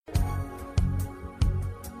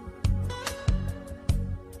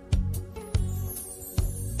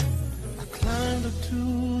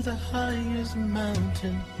to the highest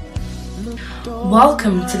mountain.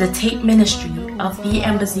 Welcome to the tape ministry of the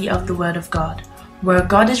Embassy of the Word of God, where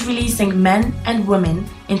God is releasing men and women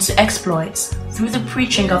into exploits through the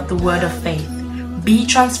preaching of the word of faith. Be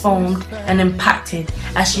transformed and impacted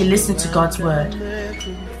as you listen to God's word.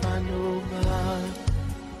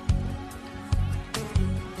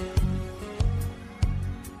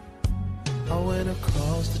 I went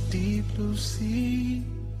across the deep blue sea,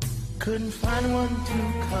 couldn't find one to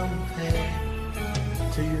compare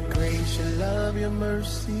to your grace, your love, your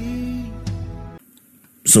mercy.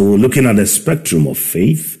 So we're looking at the spectrum of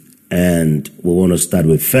faith, and we want to start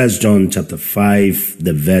with 1 John chapter 5,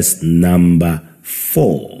 the verse number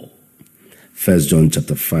 4. 1 John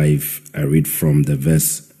chapter 5, I read from the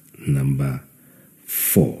verse number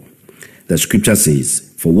 4. The scripture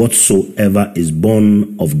says, "For whatsoever is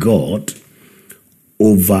born of God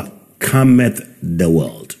overcometh the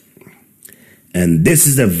world. And this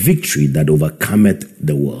is the victory that overcometh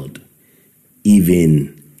the world,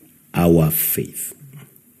 even our faith.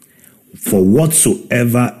 For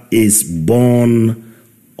whatsoever is born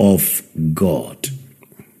of God,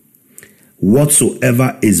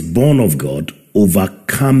 whatsoever is born of God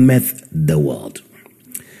overcometh the world."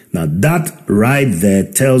 Now that right there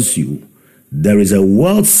tells you there is a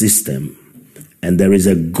world system and there is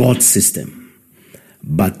a God system.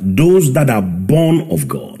 But those that are born of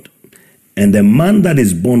God, and the man that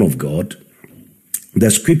is born of God, the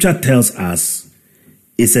scripture tells us,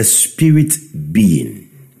 is a spirit being.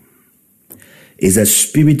 Is a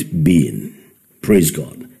spirit being. Praise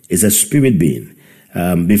God. Is a spirit being.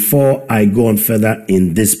 Before I go on further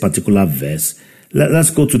in this particular verse, let's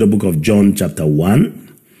go to the book of John chapter 1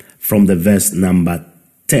 from the verse number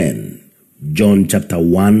 10. John chapter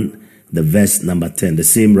 1, the verse number 10. The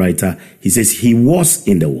same writer, he says, "He was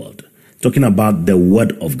in the world." Talking about the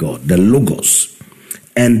word of God, the Logos.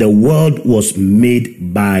 "And the world was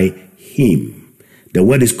made by him." The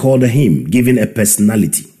word is called a him, giving a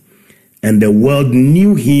personality. "And the world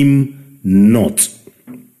knew him not."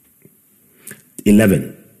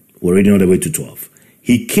 11. We're reading all the way to 12.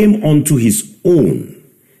 "He came unto his own,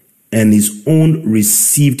 and his own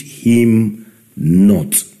received him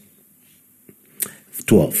not."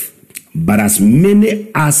 12. "But as many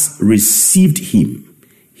as received him,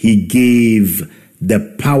 he gave the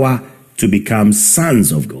power to become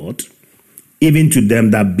sons of God, even to them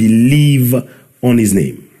that believe on his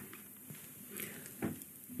name."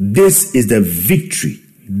 This is the victory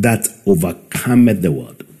that overcometh the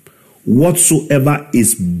world. Whatsoever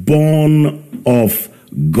is born of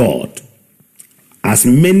God, as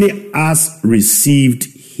many as received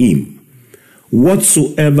him.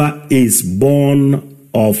 Whatsoever is born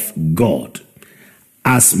of God,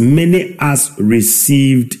 as many as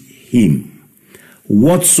received him.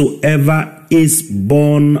 Whatsoever is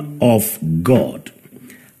born of God,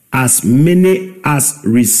 as many as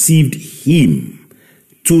received him,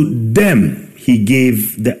 to them he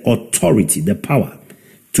gave the authority, the power,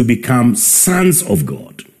 to become sons of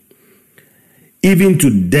God, even to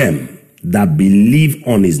them that believe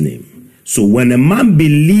on his name. So when a man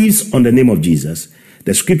believes on the name of Jesus,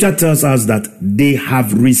 the scripture tells us that they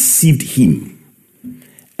have received him.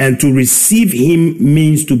 And to receive him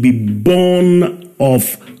means to be born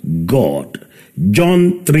of God.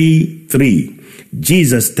 John 3:3.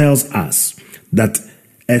 Jesus tells us that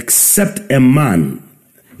except a man,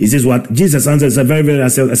 he says what? Jesus answers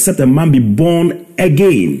except a man be born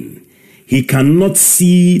again, he cannot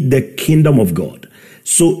see the kingdom of God.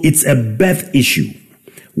 So it's a birth issue.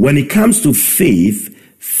 When it comes to faith,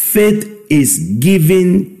 faith is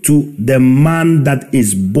given to the man that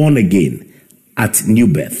is born again at new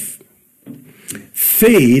birth.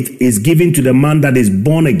 Faith is given to the man that is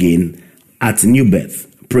born again at new birth.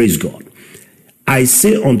 Praise God. "I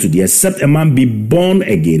say unto thee, except a man be born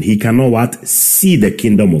again, he cannot what? See the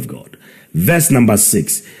kingdom of God." Verse number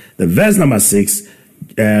 6. The verse number 6,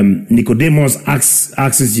 Nicodemus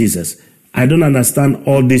asks Jesus, "I don't understand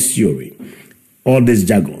all this theory, all these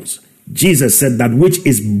jargons." Jesus said, "That which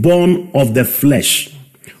is born of the flesh,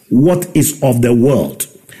 what is of the world?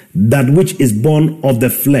 That which is born of the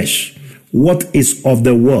flesh, what is of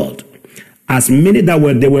the world? As many that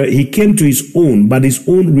were, he came to his own, but his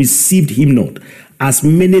own received him not. As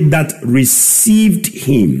many that received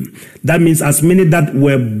him," that means as many that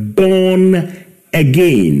were born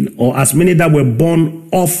again, or as many that were born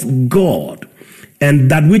of God.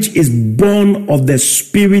 "And that which is born of the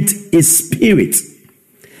Spirit is spirit."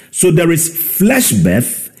 So there is flesh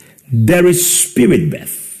birth, there is spirit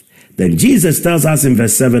birth. Then Jesus tells us in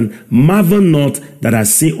verse 7, "Marvel not that I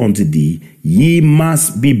say unto thee, ye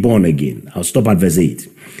must be born again." I'll stop at verse 8.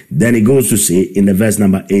 Then it goes to say in the verse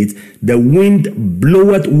number 8, the wind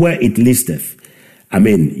bloweth where it listeth. I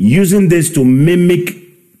mean, using this to mimic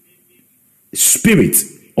spirit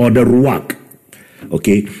or the ruach.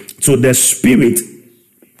 Okay, so the spirit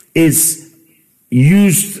is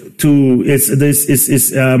used to,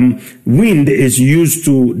 wind is used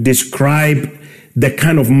to describe the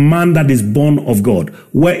kind of man that is born of God,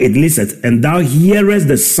 where it listeth, and thou hearest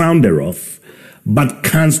the sound thereof, but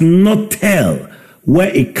canst not tell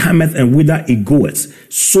where it cometh and whither it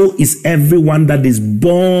goeth. So is everyone that is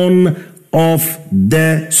born of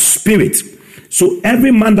the Spirit. So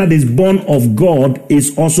every man that is born of God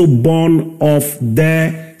is also born of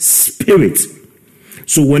the Spirit.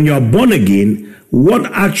 So when you are born again, what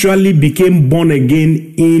actually became born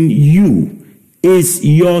again in you is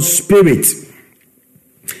your spirit.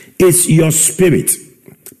 It's your spirit.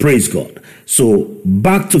 Praise God. So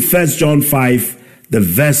back to 1 John 5, the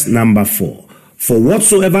verse number 4. For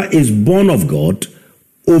whatsoever is born of God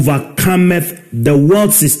overcometh the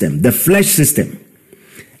world system, the flesh system.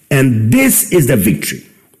 And this is the victory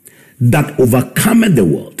that overcometh the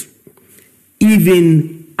world,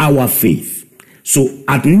 even our faith. So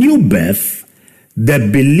at new birth, the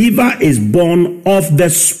believer is born of the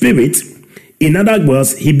Spirit. In other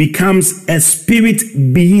words, he becomes a spirit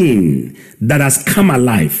being that has come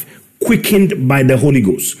alive, quickened by the Holy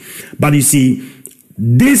Ghost. But you see,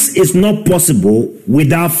 this is not possible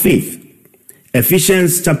without faith.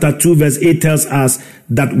 Ephesians chapter 2 verse 8 tells us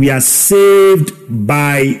that we are saved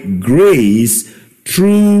by grace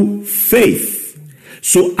through faith.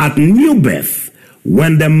 So at new birth,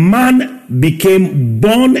 when the man became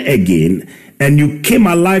born again and you came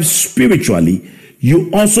alive spiritually,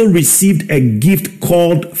 you also received a gift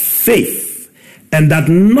called faith, and that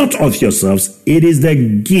not of yourselves, it is the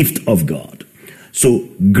gift of God. So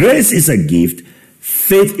grace is a gift,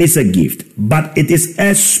 faith is a gift, but it is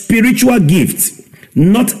a spiritual gift,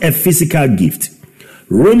 not a physical gift.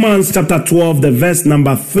 Romans chapter 12, the verse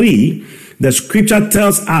number 3, the scripture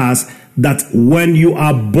tells us that when you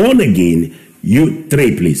are born again, you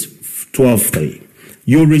 3 please, 12:3,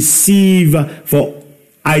 you receive, for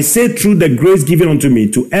I say through the grace given unto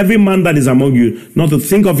me, to every man that is among you, not to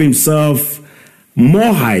think of himself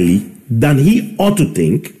more highly than he ought to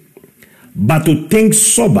think, but to think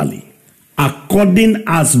soberly, according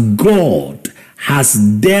as God has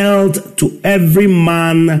dealt to every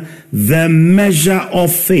man the measure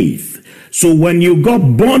of faith. So when you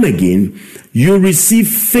got born again, you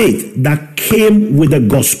received faith that came with the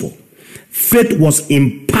gospel. Faith was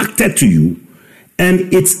impacted to you,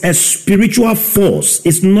 and it's a spiritual force.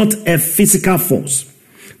 It's not a physical force.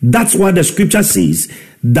 That's why the scripture says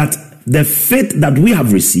that the faith that we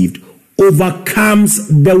have received overcomes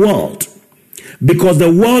the world. Because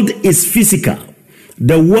the world is physical.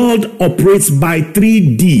 The world operates by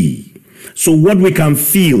 3D. So what we can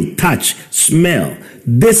feel, touch, smell,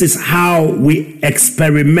 this is how we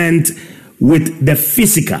experiment with the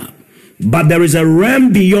physical. But there is a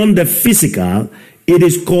realm beyond the physical. It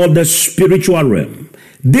is called the spiritual realm.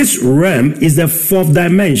 This realm is the 4th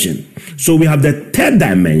dimension. So we have the 3rd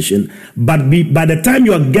dimension, but by the time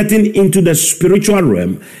you are getting into the spiritual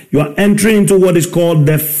realm, you are entering into what is called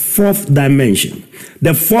the 4th dimension.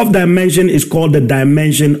 The 4th dimension is called the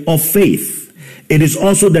dimension of faith. It is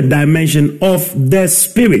also the dimension of the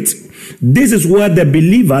spirit. This is where the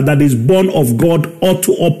believer that is born of God ought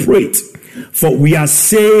to operate. For we are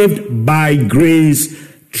saved by grace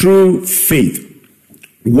through faith.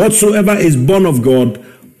 Whatsoever is born of God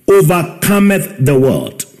overcometh the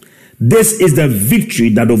world. This is the victory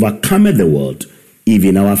that overcometh the world,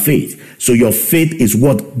 even our faith. So your faith is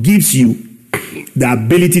what gives you the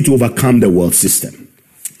ability to overcome the world system,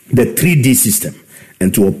 the 3D system,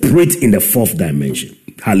 and to operate in the 4th dimension.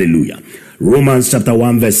 Hallelujah. Romans chapter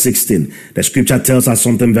 1 verse 16. The scripture tells us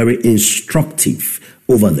something very instructive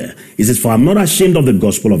over there. It says, for I'm not ashamed of the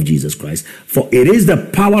gospel of Jesus Christ, for it is the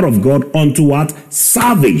power of God unto what?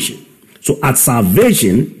 Salvation. So at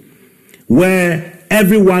salvation, where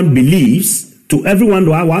everyone believes, to everyone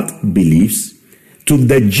who what? Believes, to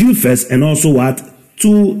the Jew first, and also what?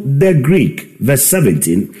 To the Greek. Verse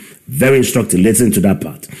 17, very instructive. Listen to that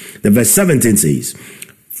part. The verse 17 says,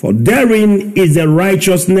 for therein is the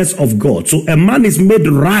righteousness of God. So a man is made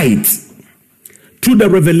right through the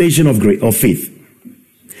revelation of grace, of faith.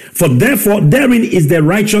 For therefore, therein is the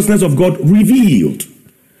righteousness of God revealed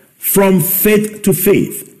from faith to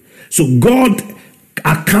faith. So God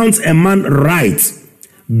accounts a man right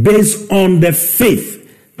based on the faith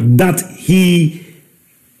that he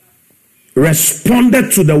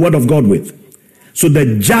responded to the word of God with. So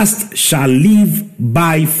the just shall live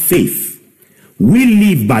by faith. We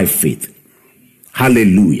live by faith.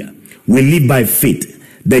 Hallelujah. We live by faith.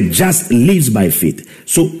 The just lives by faith.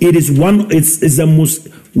 So it is it's the most,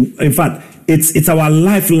 in fact, it's our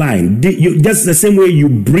lifeline. Just the same way you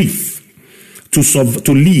breathe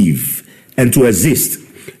to live and to exist.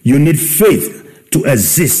 You need faith to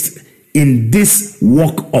exist in this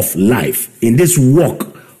walk of life, in this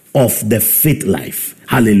walk of the faith life.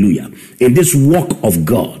 Hallelujah. In this walk of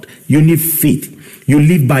God, you need faith. You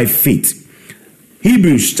live by faith.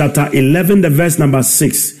 Hebrews chapter 11, the verse number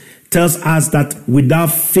 6 tells us that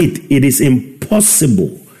without faith it is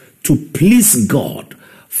impossible to please God.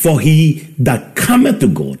 For he that cometh to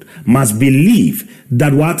God must believe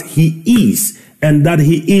that what he is, and that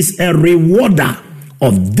he is a rewarder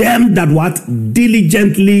of them that what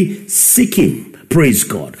diligently seek him. Praise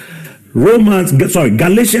God.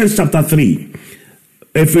 Galatians chapter 3.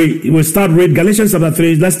 If we start reading Galatians chapter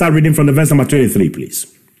 3, let's start reading from the verse number 23, please.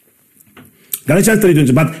 Galatians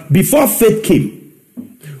 3:20. But before faith came,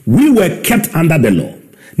 we were kept under the law.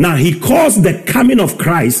 Now he calls the coming of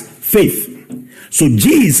Christ faith. So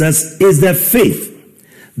Jesus is the faith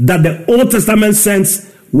that the Old Testament saints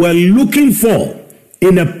were looking for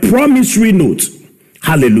in a promissory note.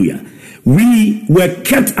 Hallelujah. We were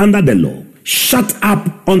kept under the law, shut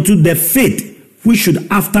up unto the faith which should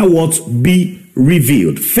afterwards be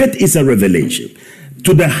revealed. Faith is a revelation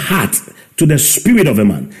to the heart, to the spirit of a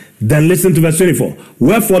man. Then listen to verse 24.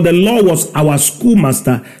 Wherefore the law was our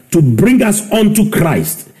schoolmaster to bring us unto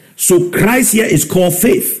Christ. So Christ here is called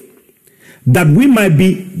faith, that we might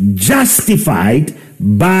be justified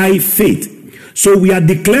by faith. So we are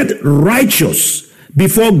declared righteous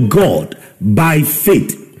before God by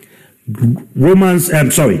faith. Romans 2,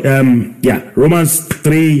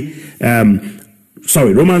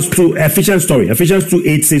 Ephesians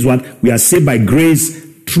 2:8 says what? We are saved by grace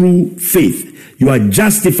through faith. You are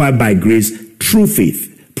justified by grace through faith.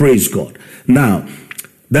 Praise God. Now,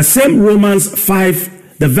 the same Romans 5,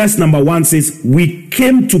 the verse number 1 says, we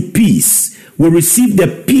came to peace. We received the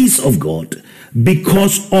peace of God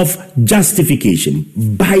because of justification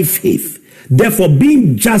by faith. Therefore,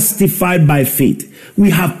 being justified by faith, we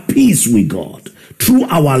have peace with God through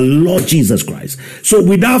our Lord Jesus Christ. So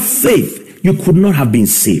without faith, you could not have been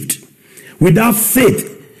saved. Without faith,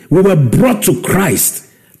 we were brought to Christ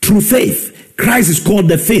through faith. Christ is called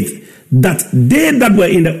the faith that they that were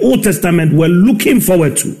in the Old Testament were looking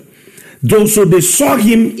forward to. So they saw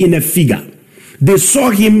him in a figure. They saw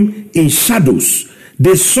him in shadows.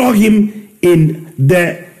 They saw him in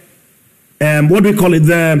the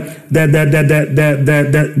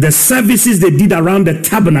the services they did around the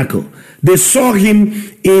tabernacle. They saw him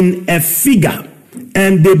in a figure,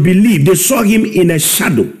 and they believed. They saw him in a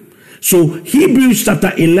shadow. So Hebrews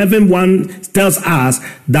chapter 11:1 tells us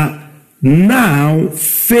that now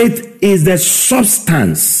faith is the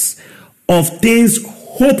substance of things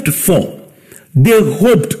hoped for. They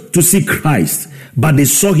hoped to see Christ, but they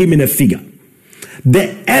saw him in a figure.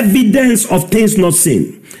 The evidence of things not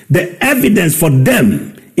seen. The evidence for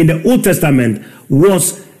them in the Old Testament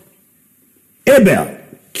was Abel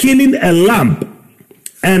killing a lamb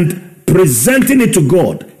and presenting it to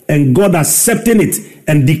God, and God accepting it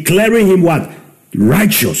and declaring him what?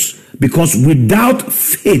 Righteous. Because without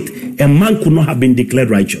faith, a man could not have been declared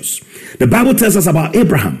righteous. The Bible tells us about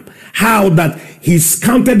Abraham, how that he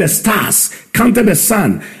counted the stars, counted the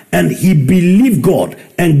sun, and he believed God,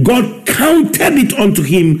 and God counted it unto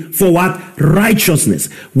him for what? Righteousness.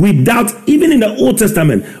 Without, even in the Old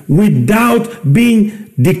Testament, without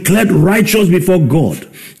being declared righteous before God,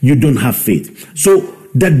 you don't have faith. So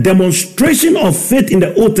the demonstration of faith in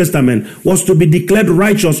the Old Testament was to be declared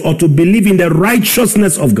righteous, or to believe in the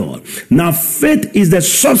righteousness of God. Now faith is the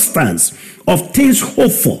substance of things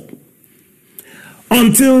hoped for.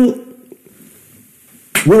 Until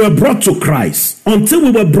we were brought to Christ, until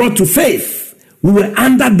we were brought to faith, we were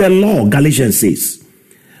under the law, Galatians says.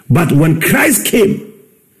 But when Christ came,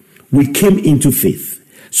 we came into faith.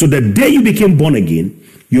 So the day you became born again,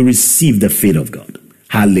 you received the faith of God.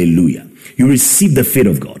 Hallelujah. You received the faith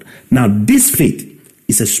of God. Now this faith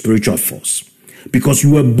is a spiritual force, because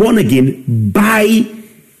you were born again by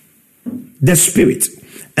the Spirit.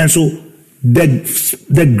 And so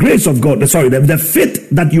the grace of God, the faith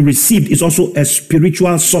that you received is also a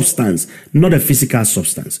spiritual substance, not a physical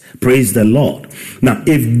substance. Praise the Lord. Now,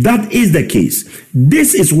 if that is the case,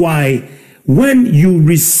 this is why when you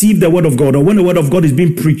receive the word of God, or when the word of God is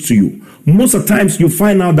being preached to you, most of the times you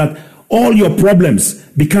find out that all your problems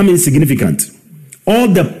become insignificant. All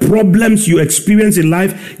the problems you experience in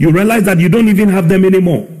life, you realize that you don't even have them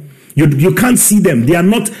anymore. You can't see them. They are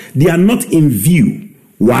not in view.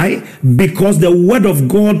 Why? Because the word of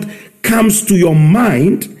God comes to your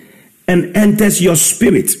mind and enters your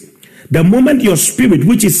spirit. The moment your spirit,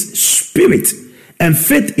 which is spirit, and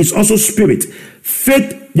faith is also spirit.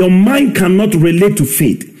 Faith, your mind cannot relate to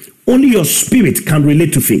faith. Only your spirit can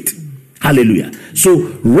relate to faith. Hallelujah. So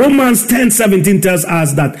Romans 10:17 tells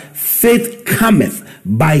us that faith cometh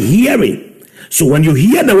by hearing. So when you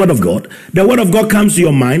hear the word of God comes to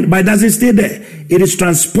your mind, but it doesn't stay there. It is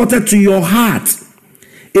transported to your heart.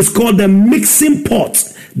 It's called the mixing pot,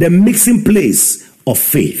 the mixing place of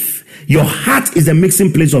faith. Your heart is the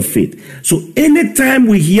mixing place of faith. So anytime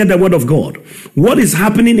we hear the word of God, what is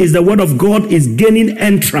happening is the word of God is gaining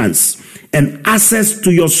entrance and access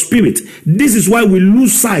to your spirit. This is why we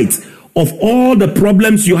lose sight of all the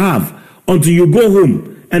problems you have until you go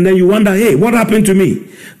home. And then you wonder, hey, what happened to me?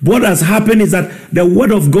 What has happened is that the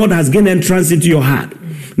word of God has gained entrance into your heart.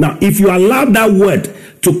 Now, if you allow that word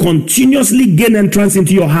to continuously gain entrance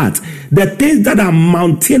into your heart, the things that are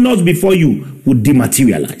mountainous before you will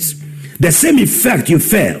dematerialize. The same effect you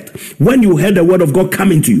felt when you heard the word of God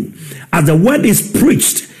coming to you. As the word is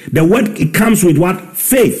preached, the word, it comes with what?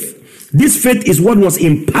 Faith. This faith is what was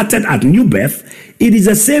imparted at new birth. It is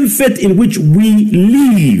the same faith in which we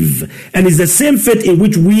live, and it's the same faith in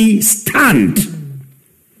which we stand.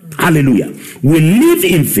 Hallelujah. We live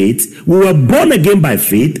in faith. We were born again by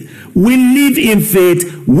faith. We live in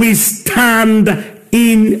faith. We stand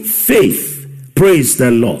in faith. Praise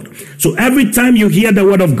the Lord. So every time you hear the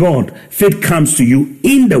word of God, faith comes to you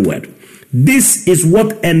in the word. This is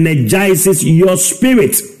what energizes your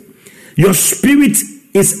spirit. Your spirit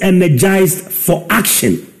is energized for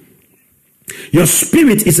action. Your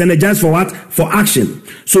spirit is energized for what? For action.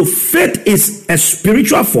 So faith is a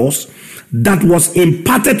spiritual force that was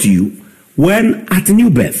imparted to you when at new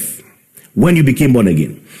birth, when you became born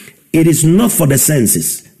again. It is not for the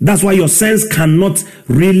senses. That's why your sense cannot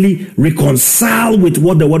really reconcile with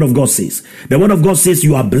what the word of God says. The word of God says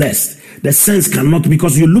you are blessed. The sense cannot,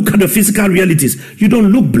 because you look at the physical realities, you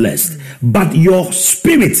don't look blessed. But your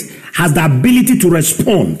spirit has the ability to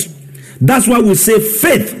respond. That's why we say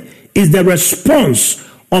faith is the response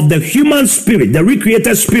of the human spirit, the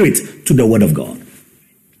recreated spirit, to the word of God.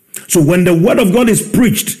 So when the word of God is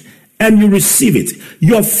preached and you receive it,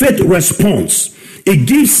 your faith responds. It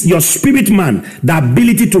gives your spirit man the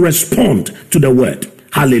ability to respond to the word.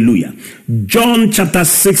 Hallelujah. John chapter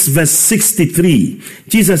 6 verse 63.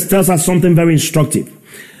 Jesus tells us something very instructive.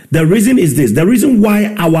 The reason is this. The reason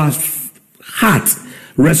why our heart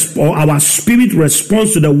or our spirit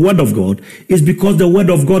responds to the word of God is because the word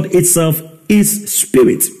of God itself is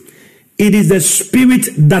spirit. It is the spirit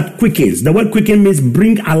that quickens. The word quicken means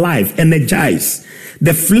bring alive, energize.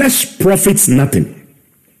 The flesh profits nothing.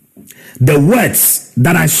 The words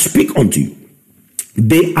that I speak unto you,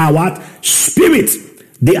 they are what? Spirit.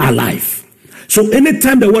 They are life. So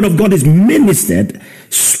anytime the word of God is ministered,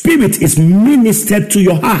 spirit is ministered to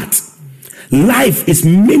your heart. Life is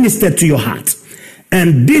ministered to your heart.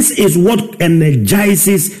 And this is what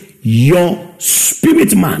energizes your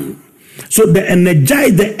spirit man. So the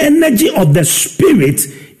energy of the spirit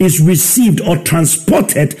is received or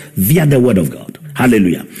transported via the word of God.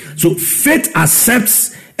 Hallelujah. So faith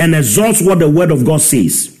accepts and exalts what the word of God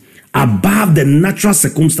says above the natural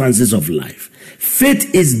circumstances of life.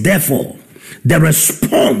 Faith is therefore the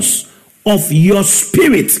response of your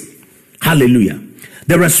spirit. Hallelujah.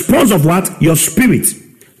 The response of what? Your spirit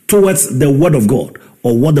towards the word of God,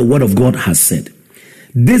 or what the word of God has said.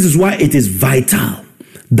 This is why it is vital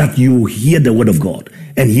that you hear the word of God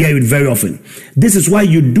and hear it very often. This is why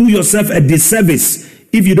you do yourself a disservice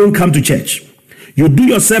if you don't come to church. You do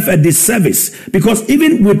yourself a disservice, because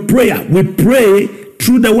even with prayer, we pray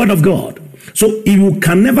through the word of God. So you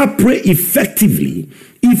can never pray effectively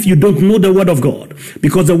if you don't know the word of God,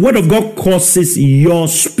 because the word of God causes your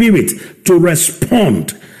spirit to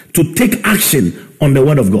respond, to take action on the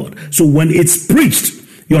word of God. So when it's preached,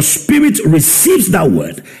 your spirit receives that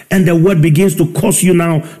word, and the word begins to cause you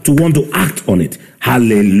now to want to act on it.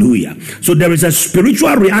 Hallelujah. So there is a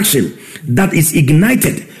spiritual reaction that is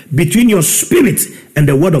ignited between your spirit and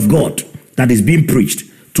the word of God that is being preached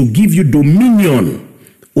to give you dominion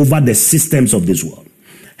over the systems of this world.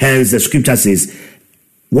 Hence the scripture says,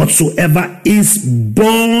 whatsoever is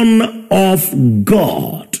born of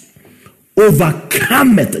God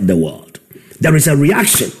overcometh the world. There is a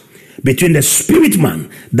reaction between the spirit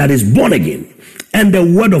man that is born again and the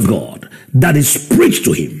word of God that is preached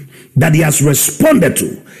to him, that he has responded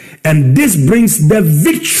to. And this brings the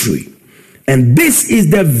victory. And this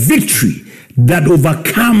is the victory that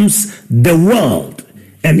overcomes the world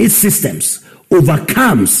and its systems,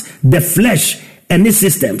 overcomes the flesh and its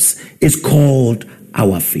systems. Is called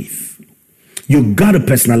our faith. You got to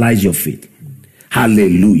personalize your faith.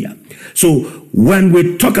 Hallelujah. So when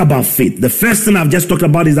we talk about faith, the first thing I've just talked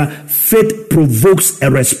about is that faith provokes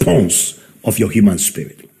a response of your human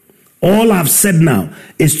spirit. All I've said now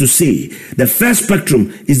is to say the first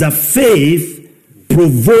spectrum is that faith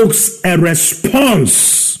provokes a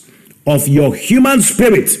response of your human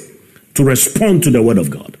spirit to respond to the word of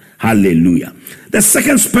God. Hallelujah. The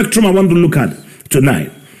second spectrum I want to look at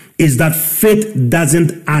tonight is that faith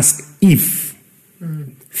doesn't ask if.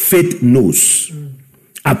 Faith knows.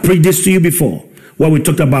 I preached this to you before, where we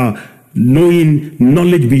talked about knowing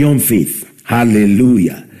knowledge beyond faith.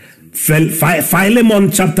 Hallelujah.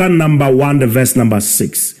 Philemon chapter number 1, the verse number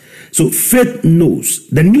 6. So faith knows.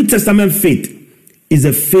 The New Testament faith is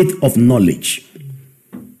a faith of knowledge.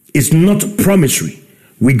 It's not promissory.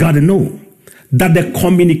 We got to know that the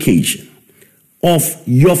communication of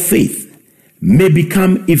your faith may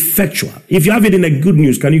become effectual. If you have it in a good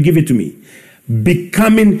news, can you give it to me?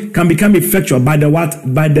 Can become effectual by the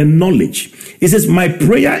what? By the knowledge. It says, my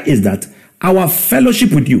prayer is that our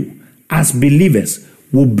fellowship with you as believers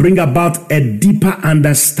will bring about a deeper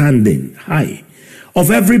understanding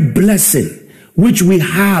of every blessing which we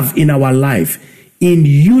have in our life in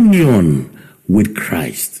union with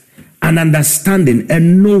Christ. An understanding, a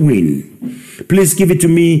knowing. Please give it to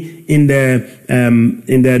me in the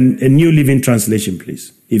New Living Translation,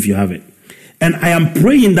 please, if you have it. And I am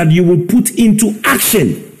praying that you will put into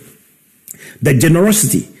action the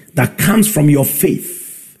generosity that comes from your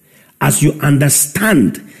faith as you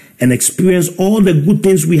understand and experience all the good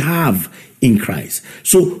things we have in Christ.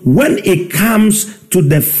 So when it comes to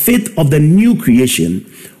the faith of the new creation,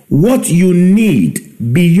 what you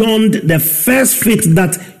need beyond the first faith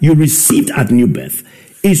that you received at new birth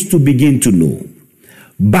is to begin to know.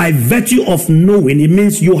 By virtue of knowing, it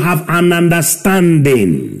means you have an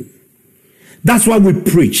understanding. That's why we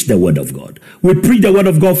preach the word of God. We preach the word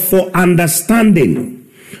of God for understanding.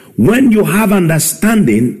 When you have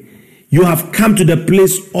understanding, you have come to the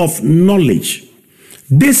place of knowledge.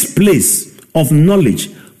 This place of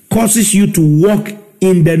knowledge causes you to walk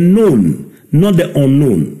in the known, not the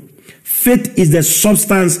unknown. Faith is the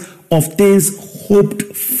substance of things hoped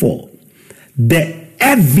for, the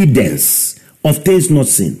evidence of things not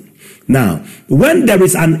seen. Now, when there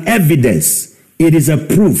is an evidence, it is a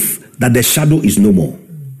proof that the shadow is no more.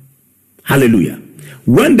 Hallelujah.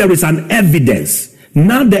 When there is an evidence,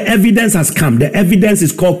 now the evidence has come. The evidence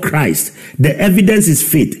is called Christ. The evidence is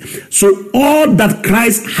faith. So all that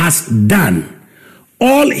Christ has done,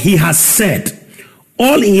 all he has said,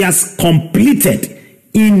 all he has completed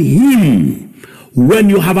in him, when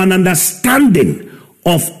you have an understanding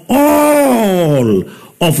of all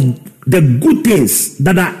of the good things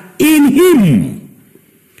that are in him,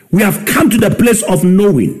 we have come to the place of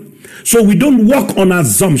knowing. So we don't walk on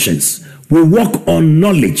assumptions, we walk on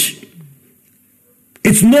knowledge.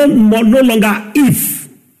 It's no longer if,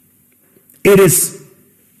 it is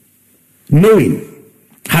knowing.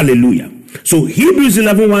 Hallelujah. So Hebrews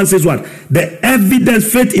 11:1 says what? The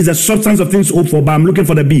evidence, faith is a substance of things hoped for, but I'm looking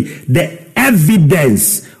for the B. The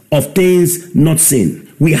evidence of things not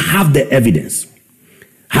seen. We have the evidence.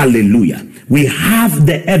 Hallelujah. We have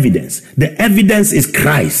the evidence. The evidence is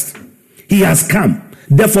Christ. He has come.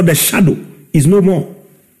 Therefore, the shadow is no more.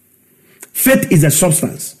 Faith is a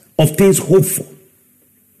substance of things hoped for,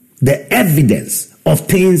 the evidence of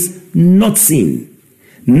things not seen.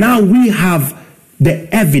 Now we have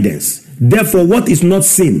the evidence. Therefore, what is not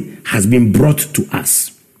seen has been brought to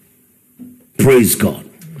us. Praise God.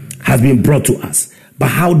 Has been brought to us. But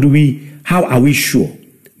how are we sure?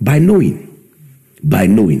 By knowing. By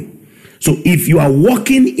knowing. So if you are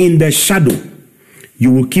walking in the shadow,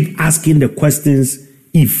 you will keep asking the questions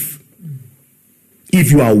if.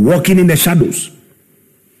 If you are walking in the shadows,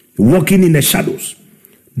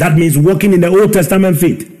 that means walking in the Old Testament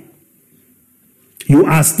faith, you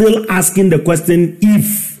are still asking the question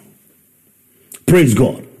if. Praise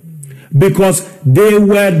God. Because they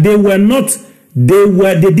didn't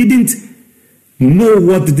know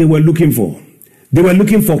what they were looking for. They were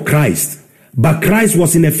looking for Christ, but Christ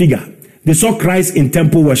was in a figure. They saw Christ in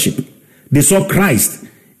temple worship. They saw Christ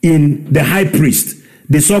in the high priest.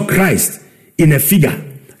 They saw Christ in a figure.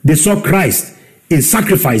 They saw Christ in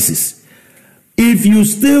sacrifices. If you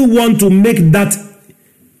still want to make that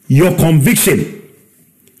your conviction,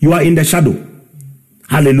 you are in the shadow.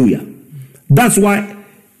 Hallelujah. That's why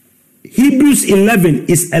Hebrews 11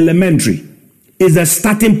 is elementary. Is a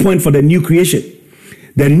starting point for the new creation.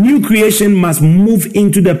 The new creation must move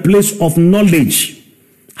into the place of knowledge.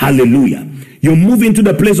 Hallelujah. You move into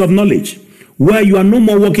the place of knowledge where you are no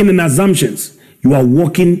more walking in assumptions. You are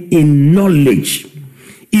walking in knowledge.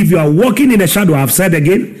 If you are walking in the shadow, I've said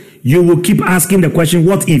again, you will keep asking the question,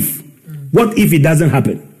 what if? What if it doesn't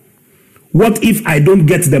happen? What if I don't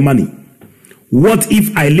get the money? What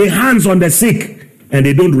if I lay hands on the sick and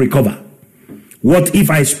they don't recover? What if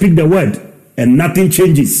I speak the word and nothing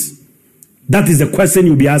changes? That is the question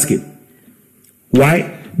you'll be asking.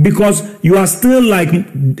 Why? Because you are still like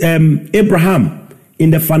Abraham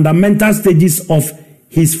in the fundamental stages of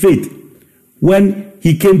his faith. When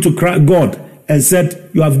he came to God and said,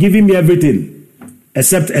 you have given me everything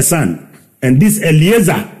except a son. And this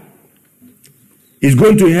Eliezer is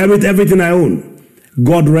going to inherit everything I own.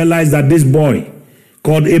 God realized that this boy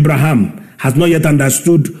called Abraham has not yet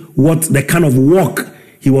understood what the kind of walk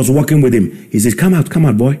he was walking with him. He says, come out,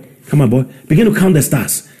 boy. Come on, boy. Begin to count the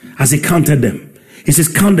stars. As he counted them, he says,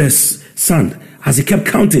 count the sun. As he kept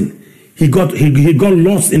counting, he got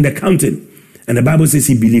lost in the counting. And the Bible says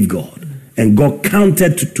he believed God. And God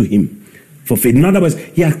counted to him for faith. In other words,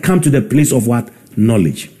 he had come to the place of what?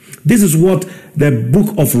 Knowledge. This is what the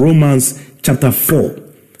book of Romans chapter 4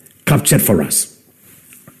 captured for us.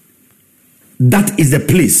 That is the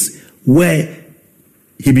place where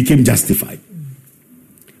he became justified.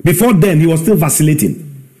 Before then, he was still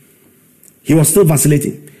vacillating. He was still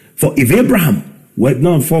vacillating. For if Abraham,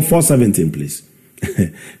 no, 4:17, please.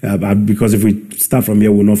 Because if we start from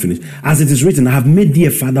here, we'll not finish. As it is written, I have made thee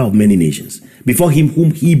a father of many nations, before him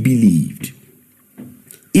whom he believed,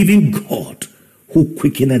 even God, who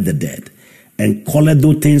quickeneth the dead, and calleth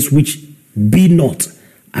those things which be not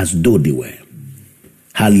as though they were.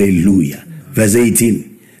 Hallelujah. Verse 18.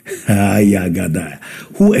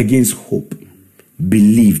 Who against hope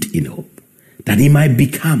believed in hope, that he might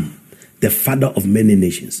become the father of many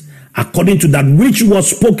nations, according to that which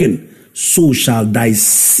was spoken, so shall thy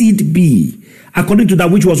seed be. According to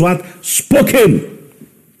that which was what? Spoken.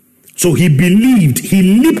 So he believed,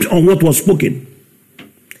 he leaped on what was spoken.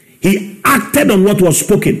 He acted on what was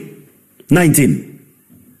spoken. 19.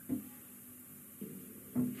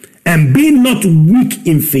 And being not weak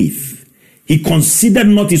in faith, he considered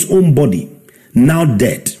not his own body, now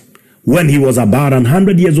dead, when he was about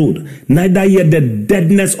 100 years old, neither yet the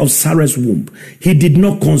deadness of Sarah's womb. He did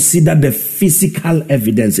not consider the physical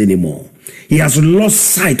evidence anymore. He has lost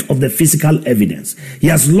sight of the physical evidence. He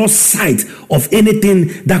has lost sight of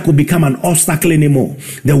anything that could become an obstacle anymore.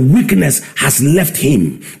 The weakness has left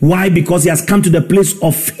him. Why? Because he has come to the place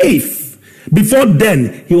of faith. Before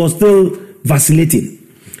then, he was still vacillating.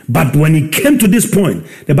 But when he came to this point,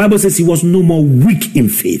 the Bible says he was no more weak in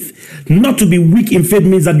faith. Not to be weak in faith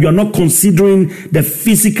means that you are not considering the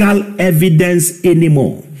physical evidence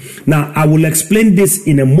anymore. Now, I will explain this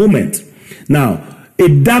in a moment. Now,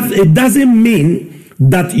 it doesn't mean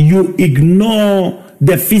that you ignore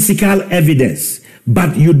the physical evidence,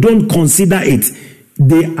 but you don't consider it.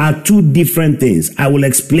 They are two different things. I will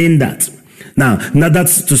explain that. Now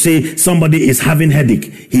that's to say somebody is having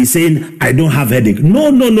headache. He's saying, I don't have headache.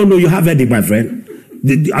 No, you have headache, my friend.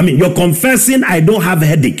 I mean, you're confessing I don't have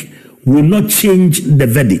headache will not change the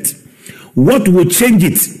verdict. What will change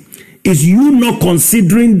it is you not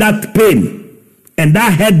considering that pain and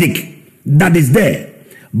that headache that is there,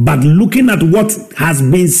 but looking at what has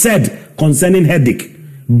been said concerning headache.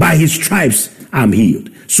 By his stripes, I'm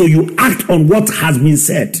healed. So you act on what has been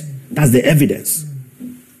said. That's the evidence.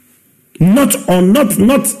 Not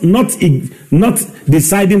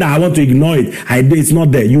deciding that I want to ignore it. It's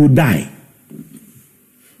not there. You will die.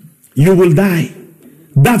 You will die.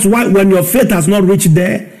 That's why when your faith has not reached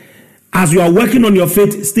there, as you are working on your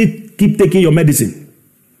faith, still keep taking your medicine.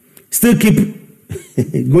 Still keep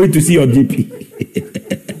going to see your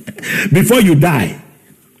GP before you die.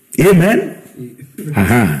 Amen.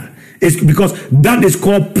 It's because that is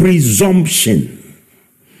called presumption.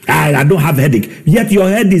 I don't have headache. Yet your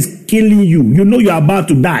head is killing you. You know you are about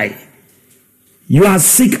to die. You are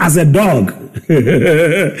sick as a dog.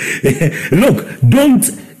 Look,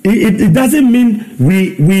 it doesn't mean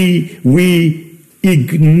we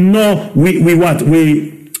ignore, we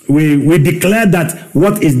declare that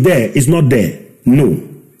what is there is not there. No.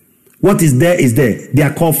 What is there is there. They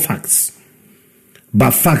are called facts.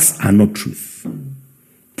 But facts are not truth.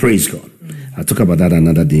 Praise God. I'll talk about that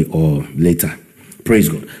another day or later. Praise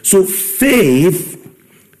God. So faith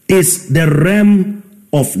is the realm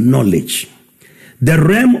of knowledge. The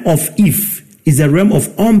realm of if is a realm of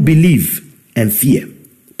unbelief and fear.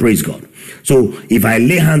 Praise God. So if I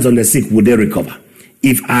lay hands on the sick, will they recover?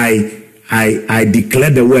 If I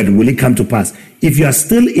declare the word, will it come to pass? If you are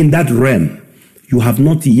still in that realm, you have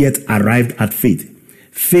not yet arrived at faith.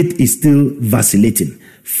 Faith is still vacillating.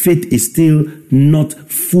 Faith is still not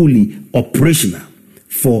fully operational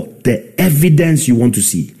for the evidence you want to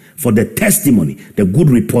see, for the testimony, the good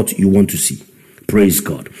report you want to see. Praise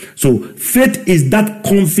God. So faith is that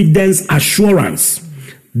confidence, assurance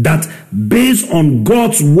that based on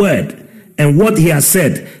God's word and what he has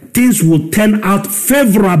said, things will turn out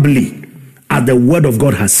favorably as the word of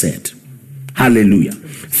God has said. Hallelujah.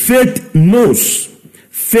 Faith knows.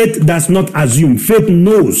 Faith does not assume. Faith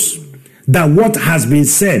knows that what has been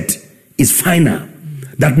said is final.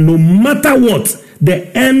 That no matter what,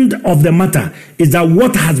 the end of the matter is that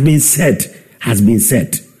what has been said has been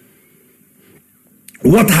said.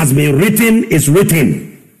 What has been written is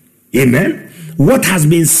written. Amen. What has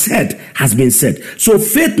been said has been said. So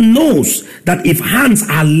faith knows that if hands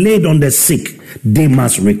are laid on the sick, they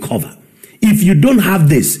must recover. If you don't have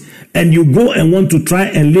this and you go and want to try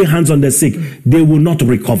and lay hands on the sick, they will not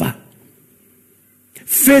recover.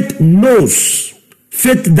 Faith knows.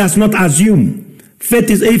 Faith does not assume. Faith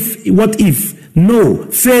is if, what if? No.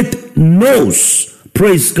 Faith knows.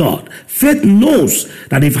 Praise God. Faith knows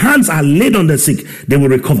that if hands are laid on the sick, they will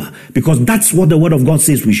recover. Because that's what the word of God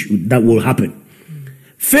says that will happen.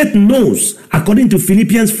 Faith knows, according to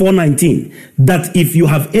Philippians 4:19, that if you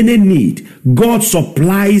have any need, God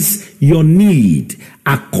supplies your need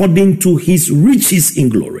according to his riches in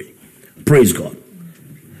glory. Praise God.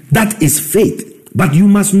 That is faith. But you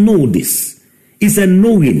must know this. It's a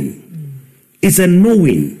knowing. It's a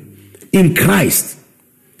knowing in Christ.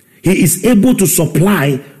 He is able to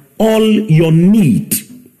supply all your need.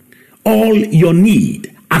 All your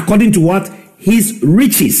need. According to what? His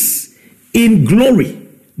riches in glory.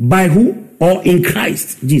 By who? Or in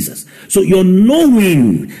Christ Jesus. So you're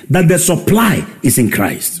knowing that the supply is in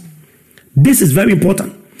Christ. This is very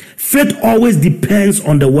important. Faith always depends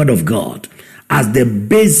on the word of God as the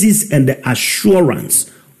basis and the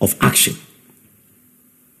assurance of action.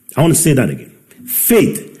 I want to say that again.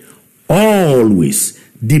 Faith always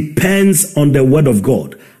depends on the word of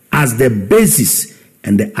God as the basis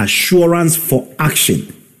and the assurance for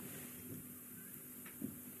action.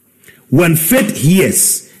 When faith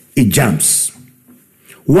hears, it jumps.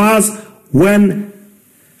 Whilst when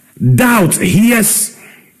doubt hears,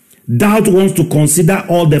 doubt wants to consider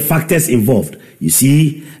all the factors involved. You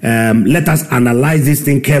see, let us analyze this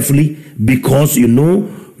thing carefully, because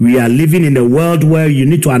we are living in a world where you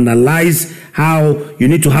need to analyze how you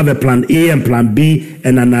need to have a plan A and plan B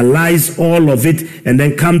and analyze all of it and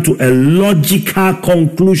then come to a logical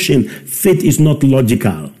conclusion. Faith is not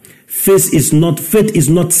logical. Faith is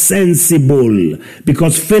not sensible,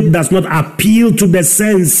 because faith does not appeal to the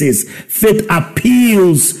senses. Faith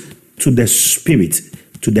appeals to the spirit,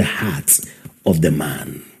 to the heart of the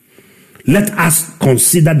man. Let us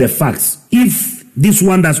consider the facts. If this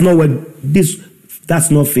one does not work, that's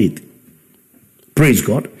not faith. Praise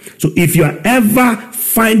God. So if you are ever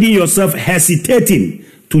finding yourself hesitating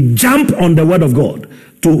to jump on the word of God,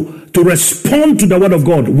 to respond to the word of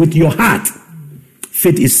God with your heart,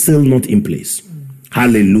 faith is still not in place.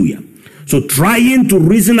 Hallelujah. So trying to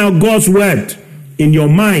reason out God's word in your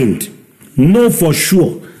mind, know for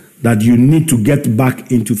sure that you need to get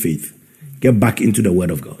back into faith. Get back into the word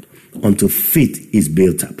of God until faith is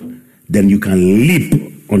built up. Then you can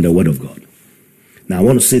leap on the word of God. Now I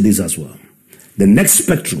want to say this as well. The next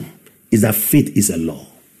spectrum is that faith is a law.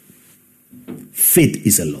 Faith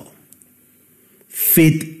is a law.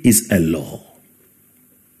 Faith is a law.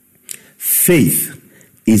 Faith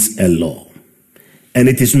is a law. And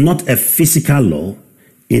it is not a physical law,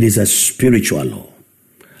 it is a spiritual law.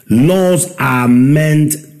 Laws are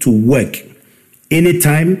meant to work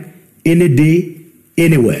anytime, any day,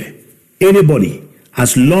 anywhere, anybody,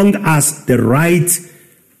 as long as the right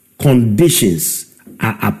conditions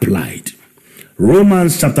are applied.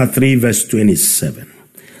 Romans chapter 3 verse 27.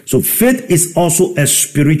 So faith is also a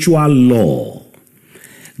spiritual law.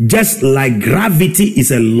 Just like gravity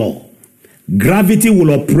is a law. Gravity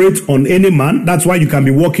will operate on any man. That's why you can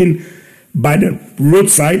be walking by the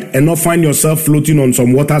roadside and not find yourself floating on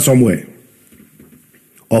some water somewhere.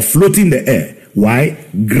 Or floating in the air. Why?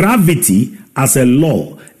 Gravity as a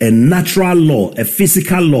law, a natural law, a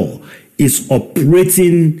physical law, is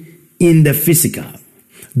operating in the physical.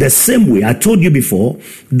 The same way I told you before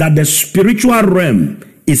that the spiritual realm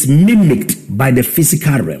is mimicked by the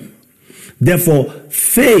physical realm. Therefore,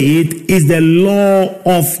 faith is the law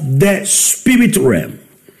of the spirit realm.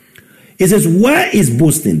 It says, where is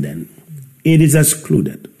boasting then? It is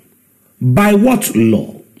excluded. By what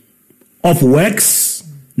law? Of works?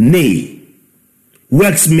 Nay.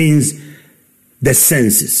 Works means the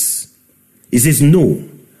senses. It says no.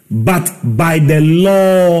 But by the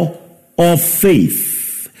law of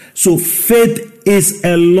faith. So faith is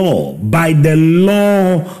a law. By the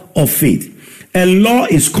law of faith. A law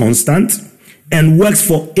is constant and works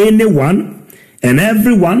for anyone and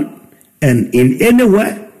everyone and in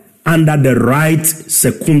anywhere under the right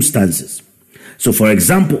circumstances. So, for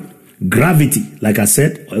example, gravity, like I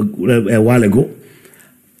said a while ago,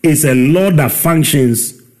 is a law that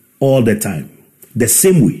functions all the time. The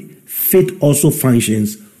same way, faith also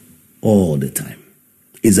functions all the time.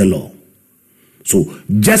 It's a law. So,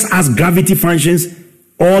 just as gravity functions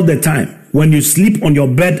all the time, when you sleep on your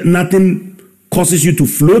bed, nothing causes you to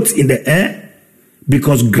float in the air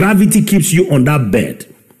because gravity keeps you on that bed.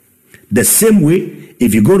 The same way,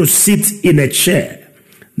 if you go to sit in a chair,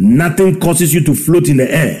 nothing causes you to float in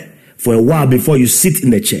the air for a while before you sit in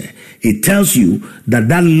the chair. It tells you that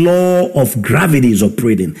that law of gravity is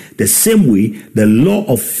operating. The same way, the law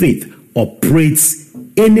of faith operates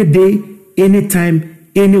any day, anytime,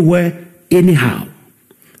 anywhere, anyhow.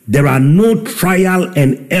 There are no trial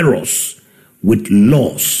and errors with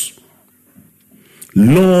laws.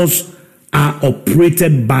 Laws are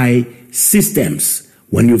operated by systems.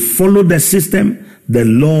 When you follow the system, the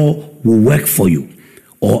law will work for you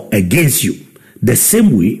or against you. The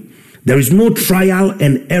same way, there is no trial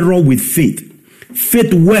and error with faith.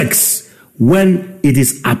 Faith works when it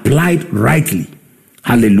is applied rightly.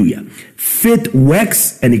 Hallelujah. Faith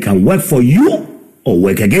works and it can work for you or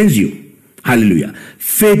work against you. Hallelujah.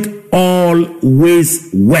 Faith always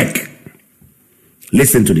work.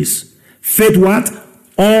 Listen to this. Faith what?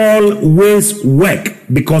 Always work,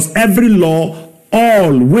 because every law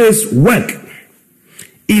always work.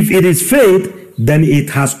 If it is faith, then it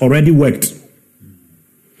has already worked.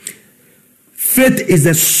 Faith is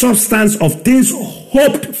the substance of things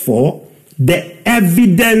hoped for, the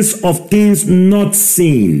evidence of things not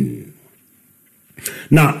seen.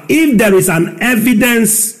 Now, if there is an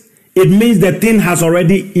evidence, it means the thing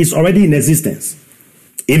is already in existence.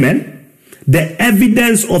 Amen. The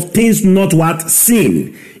evidence of things not what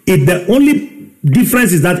seen. The only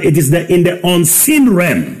difference is that it is in the unseen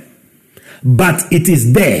realm, but it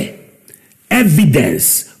is there.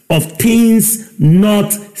 Evidence of things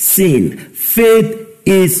not seen. Faith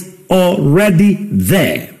is already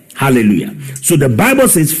there. Hallelujah. So the Bible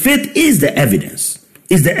says faith is the evidence.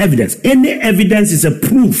 Is the evidence. Any evidence is a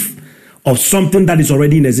proof of something that is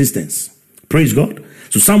already in existence. Praise God.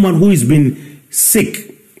 So someone who has been sick,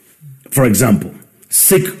 for example,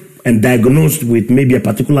 sick and diagnosed with maybe a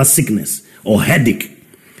particular sickness or headache,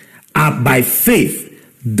 are by faith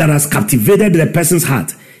that has captivated the person's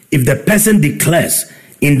heart. If the person declares,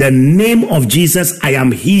 in the name of Jesus, I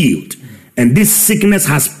am healed, and this sickness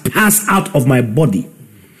has passed out of my body,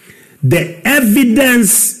 the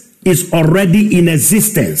evidence is already in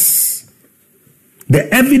existence.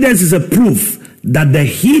 The evidence is a proof that the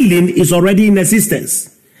healing is already in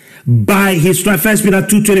existence. By his stripes, 1 Peter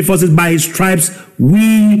 2:24 says, by his stripes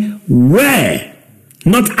we were,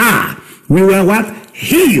 not are, we were what?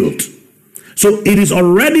 Healed. So it is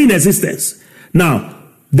already in existence. Now,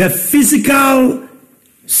 the physical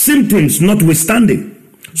symptoms notwithstanding.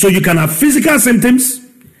 So you can have physical symptoms.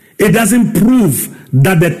 It doesn't prove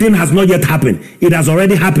that the thing has not yet happened. It has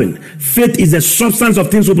already happened. Faith is the substance of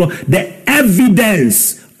things, the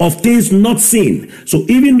evidence of things not seen. So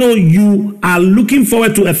even though you are looking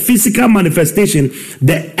forward to a physical manifestation,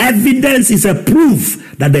 the evidence is a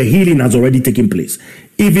proof that the healing has already taken place.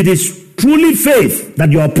 If it is truly faith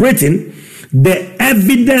that you're operating, the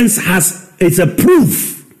evidence is a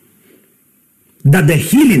proof that the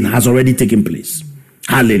healing has already taken place.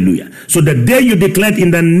 Hallelujah. So the day you declared, in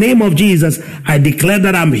the name of Jesus, I declare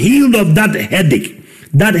that I'm healed of that headache.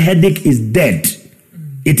 That headache is dead.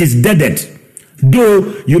 It is deaded.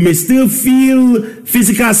 Though you may still feel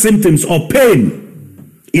physical symptoms or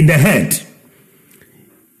pain in the head,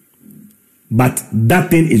 but that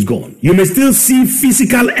thing is gone. You may still see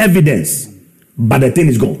physical evidence, but the thing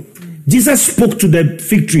is gone. Jesus spoke to the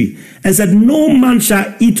fig tree and said, no man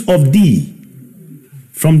shall eat of thee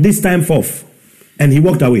from this time forth. And he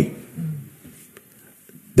walked away.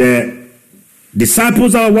 The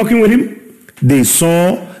disciples that were walking with him, they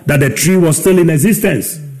saw that the tree was still in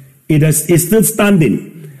existence. It is still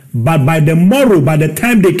standing. But by the morrow, by the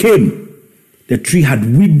time they came, the tree had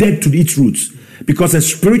withered to its roots, because a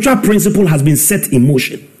spiritual principle has been set in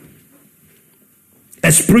motion.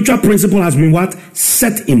 A spiritual principle has been what?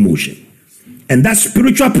 Set in motion. And that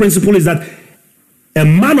spiritual principle is that a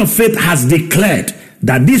man of faith has declared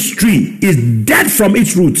that this tree is dead from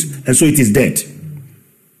its roots, and so it is dead.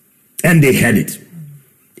 And they heard it.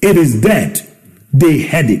 It is dead. They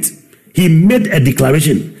heard it. He made a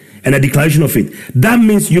declaration, and a declaration of faith. That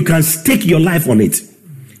means you can stake your life on it.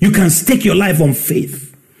 You can stake your life on faith.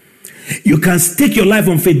 You can stake your life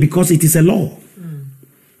on faith because it is a law.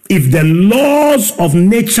 If the laws of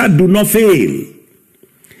nature do not fail,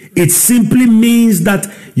 It simply means that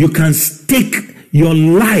you can stake your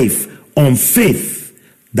life on faith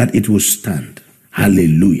that it will stand.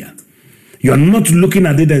 Hallelujah. You are not looking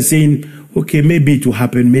at it and saying, okay, maybe it will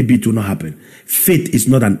happen, maybe it will not happen. Faith is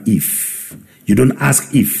not an if. You don't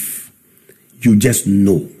ask if. You just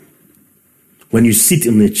know. When you sit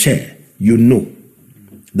in a chair, you know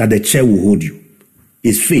that the chair will hold you.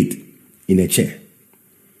 It's faith in a chair.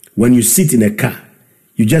 When you sit in a car,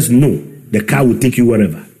 you just know the car will take you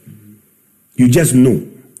wherever. You just know.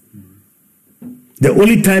 The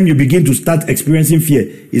only time you begin to start experiencing fear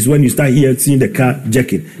is when you start seeing the car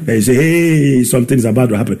jerking. And you say, hey, something is about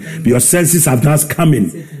to happen. But your senses have now come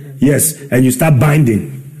in. Yes, and you start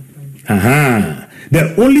binding.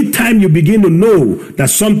 The only time you begin to know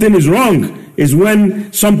that something is wrong is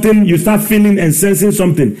when you start feeling and sensing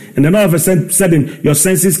something. And then all of a sudden, your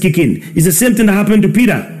senses kick in. It's the same thing that happened to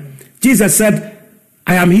Peter. Jesus said,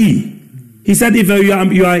 I am he. He said, if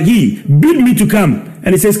you are he, bid me to come.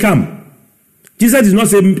 And he says, come. Jesus did not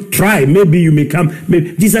say, try, maybe you may come.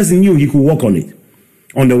 Maybe. Jesus knew he could walk on it,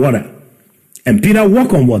 on the water. And Peter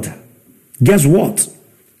walked on water. Guess what?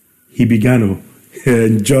 He began to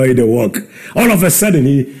enjoy the walk. All of a sudden,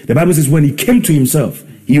 the Bible says, when he came to himself,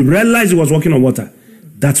 he realized he was walking on water.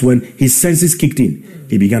 That's when his senses kicked in.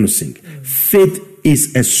 He began to sink. Faith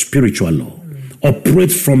is a spiritual law.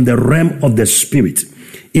 Operates from the realm of the spirit.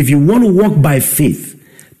 If you want to walk by faith,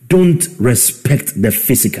 don't respect the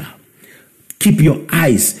physical. Keep your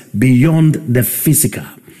eyes beyond the physical.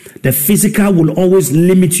 The physical will always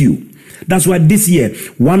limit you. That's why this year,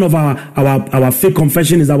 one of our faith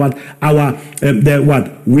confession is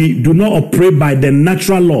we do not operate by the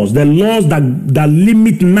natural laws. The laws that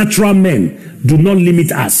limit natural men do not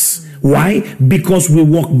limit us. Why? Because we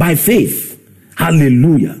walk by faith.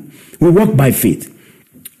 Hallelujah. We walk by faith.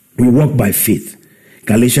 We walk by faith.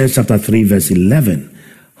 Galatians chapter 3 verse 11.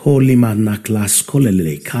 Holy manaklas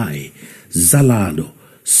kolelekai zalado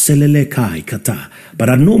selelekai kata. But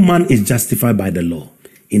that no man is justified by the law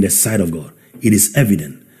in the sight of God. It is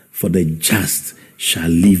evident, for the just shall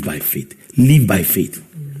live by faith. Live by faith.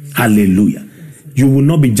 Hallelujah. You will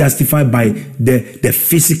not be justified by the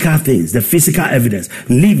physical things, the physical evidence.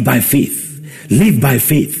 Live by faith. Live by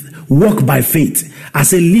faith. Walk by faith. I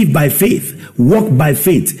say live by faith. Walk by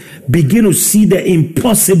faith. Begin to see the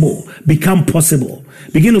impossible become possible.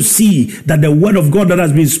 Begin to see that the word of God that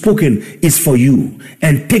has been spoken is for you.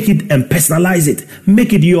 And take it and personalize it.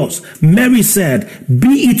 Make it yours. Mary said,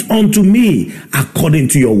 be it unto me according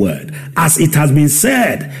to your word. As it has been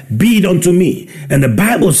said, be it unto me. And the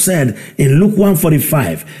Bible said in Luke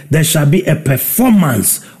 1:45, there shall be a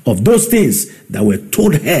performance of those things that were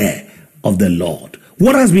told her of the Lord.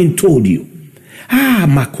 What has been told you?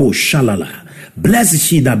 Mako shalala. Blessed is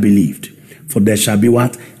she that believed, for there shall be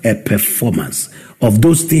what? A performance of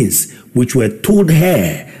those things which were told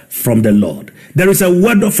her from the Lord. There is a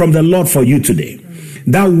word from the Lord for you today.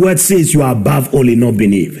 That word says you are above only, not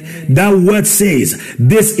beneath. That word says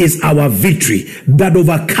this is our victory that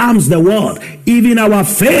overcomes the world, even our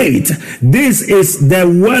faith. This is the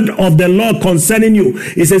word of the Lord concerning you.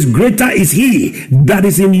 It says, greater is he that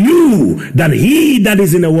is in you than he that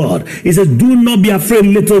is in the world. It says, do not be afraid,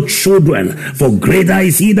 little children, for greater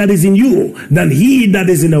is he that is in you than he that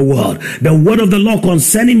is in the world. The word of the Lord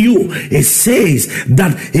concerning you, it says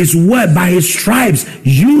that his word, by his stripes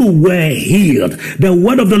you were healed. The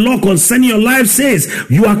word of the Lord concerning your life says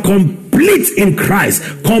you are complete in Christ,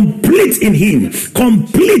 complete in him,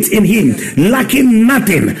 lacking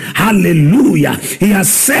nothing. Hallelujah. He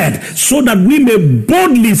has said, so that we may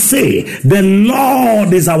boldly say, the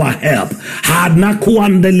Lord is our help.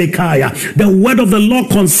 The word of the Lord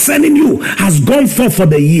concerning you has gone forth for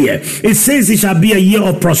the year. It says it shall be a year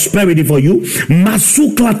of prosperity for you. It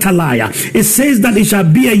says that it shall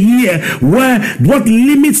be a year where what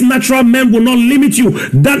limits natural men will not limit you.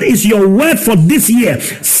 That is your word for this year.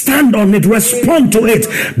 Stand on it, respond to it.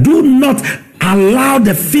 Do not allow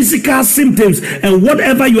the physical symptoms and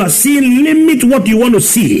whatever you are seeing limit what you want to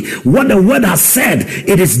see. What the word has said,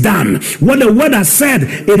 it is done. What the word has said,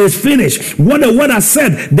 it is finished. What the word has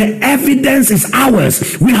said, the evidence is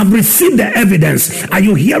ours. We have received the evidence. Are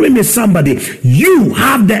you hearing me, somebody? You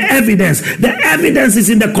have the evidence. The evidence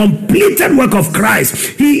is in the completed work of Christ.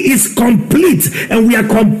 He is complete and we are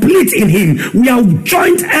complete in him. We are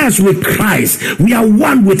joint heirs with Christ. We are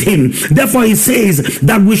one with him. Therefore he says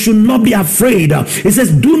that we should not be afraid afraid. It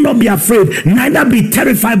says, do not be afraid, neither be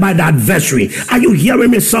terrified by the adversary. Are you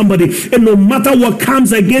hearing me, somebody? And no matter what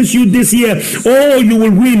comes against you this year, oh, you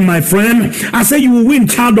will win, my friend. I say you will win,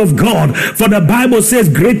 child of God. For the Bible says,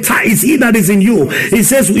 greater is he that is in you. It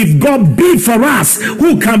says, if God be for us,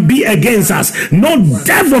 who can be against us? No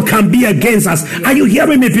devil can be against us. Are you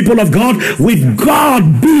hearing me, people of God? With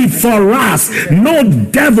God be for us, no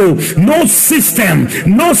devil, no system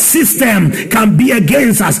can be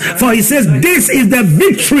against us. For he says, this is the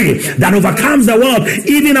victory that overcomes the world,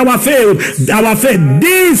 even our faith.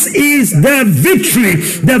 This is the victory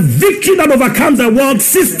that overcomes the world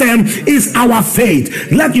system is our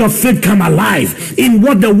faith. Let your faith come alive in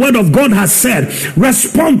what the word of God has said.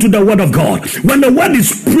 Respond to the word of God. When the word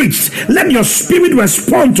is preached, let your spirit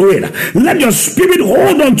respond to it. Let your spirit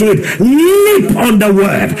hold on to it. Leap on the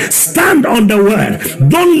word. Stand on the word.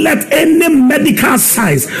 Don't let any medical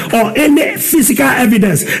science or any physical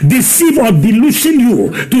evidence deceive or delusion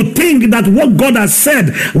you to think that what God has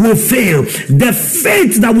said will fail. The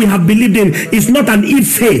faith that we have believed in is not an if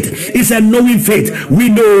faith, it's a knowing faith. We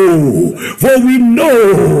know, for we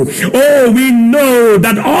know, we know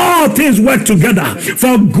that all things work together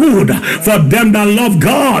for good, for them that love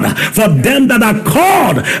God, for them that are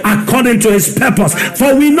called according to his purpose.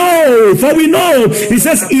 For we know, he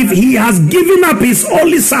says, if he has given up his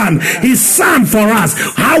only son, his son for us,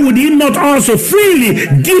 how would he not also freely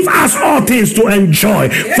give us all things to enjoy?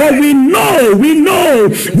 For we know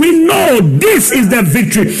this is the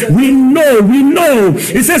victory. We know.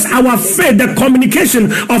 It says our faith, the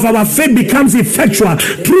communication of our faith becomes effectual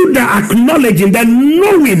through the acknowledging, the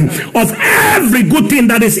knowing of every good thing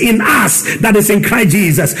that is in us, that is in Christ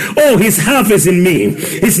Jesus. Oh, his health is in me,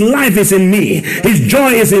 his life is in me, his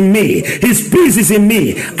joy is in me, his peace is in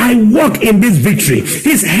me. I walk in this victory.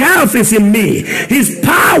 His health is in me, his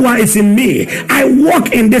power is in me. I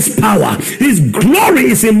walk in this power. His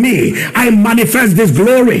glory is in me. I manifest this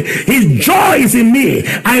glory. His joy is in me.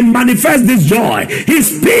 I manifest this joy.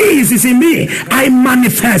 His peace is in me. I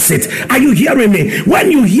manifest it. Are you hearing me?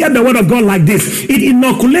 When you hear the word of God like this, it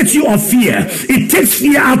inoculates you of fear. It takes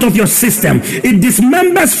fear out of your system. It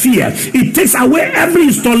dismembers fear. It takes away every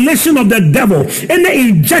installation of the devil. Any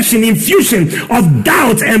infusion of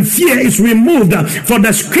doubt and fear is removed. For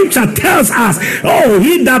the scripture tells us, oh,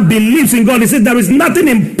 he that believes in God, he says, there is nothing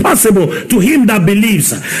impossible to him that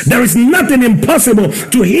believes. There is nothing impossible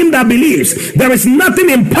to him that believes. There is nothing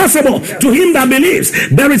impossible to him that believes.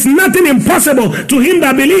 There is nothing impossible to him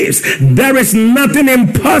that believes. There is nothing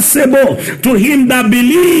impossible to him that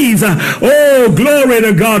believes. Oh, glory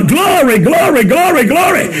to God. Glory.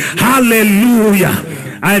 Hallelujah.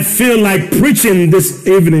 I feel like preaching this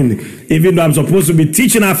evening. Even though I'm supposed to be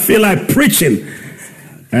teaching, I feel like preaching.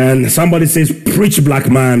 And somebody says, preach, black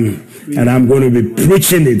man. And I'm going to be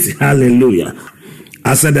preaching it. Hallelujah.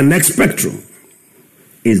 I said the next spectrum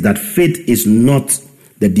is that faith is not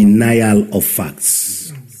the denial of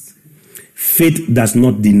facts. Faith does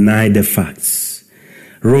not deny the facts.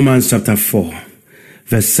 Romans chapter 4,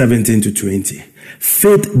 verse 17 to 20.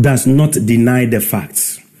 Faith does not deny the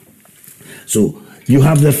facts. So you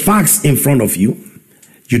have the facts in front of you.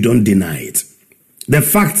 You don't deny it. The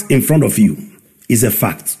fact in front of you is a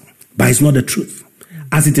fact, but it's not the truth.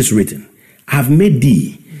 As it is written, I have made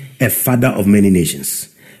thee a father of many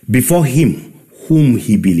nations, before him whom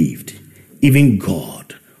he believed, even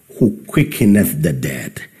God, who quickeneth the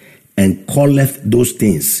dead, and calleth those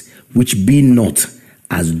things which be not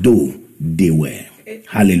as though they were.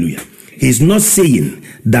 Hallelujah. He's not saying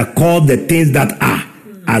that call the things that are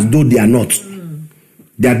as though they are not.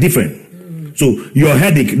 They are different. So your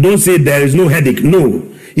headache, don't say there is no headache. No.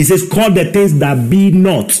 He says call the things that be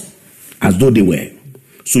not as though they were.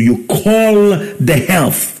 So you call the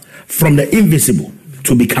health from the invisible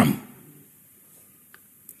to become.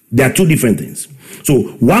 There are two different things. So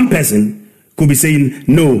one person could be saying,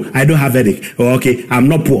 no, I don't have headache. Or, okay, I'm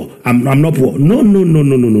not poor. I'm not poor. No.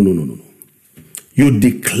 You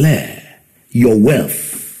declare your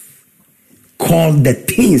wealth. Call the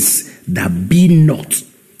things that be not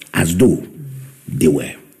as though they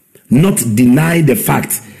were. Not deny the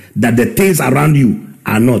fact that the things around you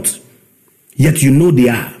are not. Yet you know they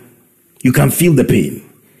are. You can feel the pain.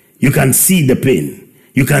 You can see the pain.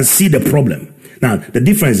 You can see the problem. Now, the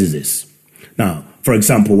difference is this. Now, for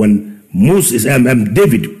example, when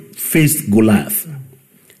David faced Goliath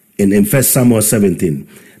in 1 Samuel 17,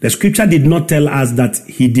 the scripture did not tell us that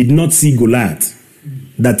he did not see Goliath.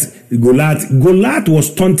 That Goliath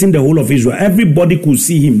was taunting the whole of Israel. Everybody could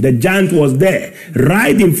see him. The giant was there,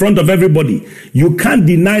 right in front of everybody. You can't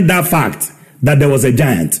deny that fact that there was a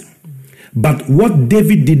giant. But what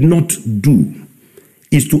David did not do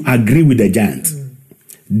is to agree with the giant.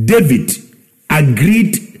 David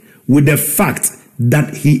agreed with the fact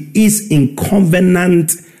that he is in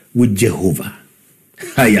covenant with Jehovah.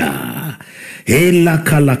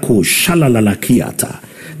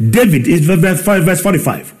 David is verse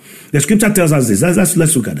 45. The scripture tells us this.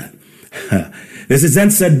 Let's look at that. This is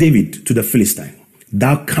then said David to the Philistine,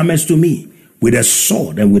 thou comest to me with a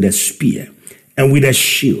sword and with a spear and with a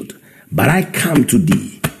shield, but I come to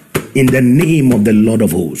thee in the name of the Lord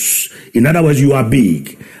of hosts. In other words, you are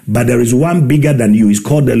big, but there is one bigger than you. He's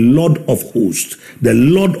called the Lord of hosts, the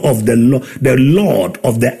Lord of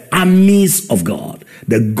the armies of God,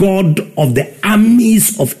 the God of the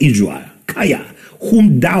armies of Israel, Kaya,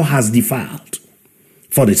 whom thou hast defiled.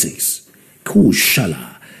 46.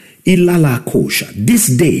 Kushala, ilala kosha. This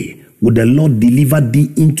day will the Lord deliver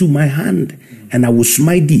thee into my hand, and I will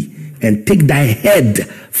smite thee and take thy head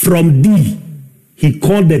from thee. He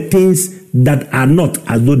called the things that are not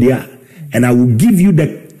as though they are, and I will give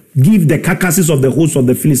the carcasses of the hosts of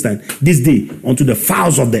the Philistines this day unto the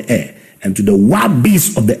fowls of the air and to the wild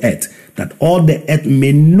beasts of the earth, that all the earth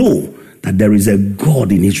may know that there is a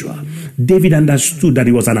God in Israel. David understood that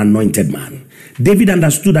he was an anointed man. David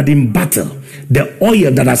understood that in battle, the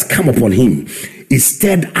oil that has come upon him is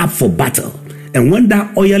stirred up for battle. And when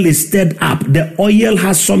that oil is stirred up, the oil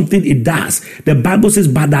has something it does. The Bible says,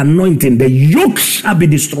 by the anointing, the yoke shall be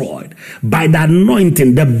destroyed. By the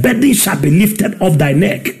anointing, the burden shall be lifted off thy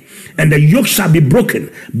neck, and the yoke shall be broken.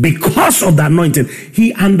 Because of the anointing,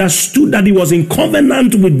 he understood that he was in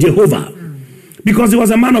covenant with Jehovah, because he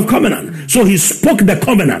was a man of covenant. So he spoke the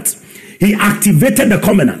covenant. He activated the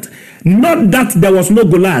covenant. Not that there was no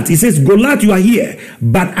Goliath. He says, Goliath, you are here,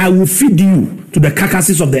 but I will feed you to the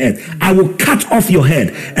carcasses of the earth. I will cut off your head.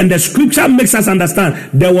 And the scripture makes us understand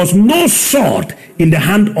there was no sword in the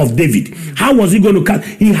hand of David. How was he going to cut?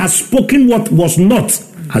 He has spoken what was not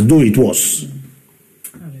as though it was.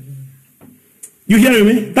 You hearing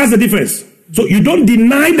me? That's the difference. So you don't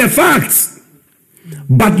deny the facts,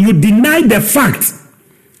 but you deny the fact,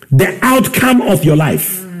 the outcome of your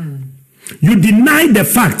life. You deny the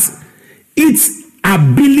fact, its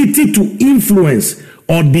ability to influence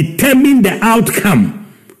or determine the outcome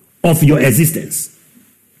of your existence.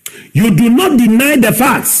 You do not deny the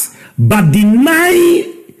facts, but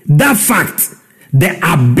deny that fact, the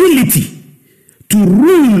ability to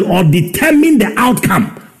rule or determine the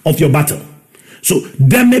outcome of your battle. So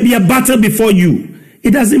there may be a battle before you.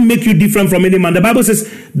 It doesn't make you different from any man. The Bible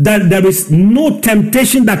says that there is no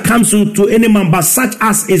temptation that comes to any man, but such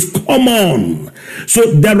as is common.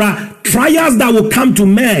 So there are trials that will come to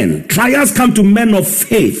men. Trials come to men of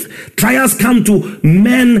faith. Trials come to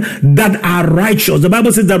men that are righteous. The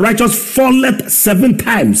Bible says the righteous falleth 7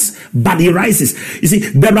 times, but he rises. You see,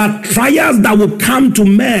 there are trials that will come to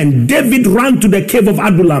men. David ran to the cave of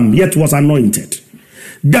Adullam, yet was anointed.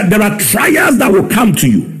 There are trials that will come to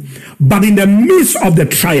you. But in the midst of the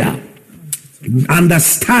trial,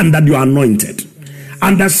 understand that you are anointed.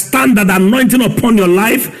 Understand that the anointing upon your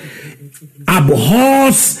life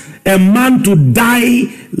abhors a man to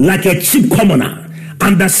die like a cheap commoner.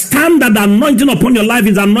 Understand that the anointing upon your life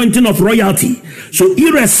is anointing of royalty. So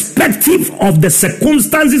irrespective of the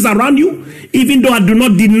circumstances around you, even though I do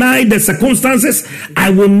not deny the circumstances, I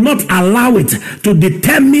will not allow it to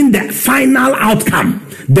determine the final outcome,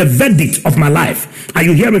 the verdict of my life. Are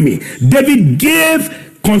you hearing me? David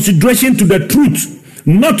gave consideration to the truth,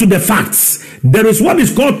 not to the facts. There is what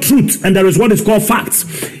is called truth and there is what is called facts.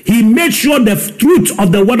 He made sure the truth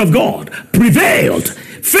of the word of God prevailed.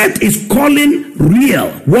 Faith is calling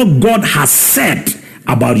real what God has said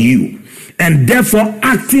about you, and therefore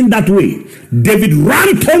acting that way. David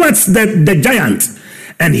ran towards the giant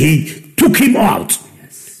and he took him out.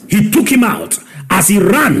 He took him out. As he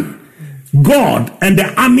ran, God and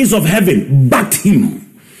the armies of heaven backed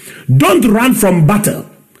him. Don't run from battle.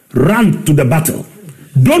 Run to the battle.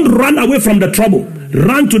 Don't run away from the trouble.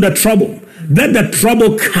 Run to the trouble. Let the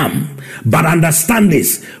trouble come. But understand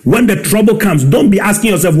this. When the trouble comes, don't be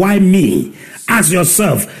asking yourself, why me? Ask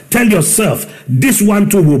yourself, tell yourself, this one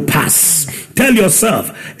too will pass. Tell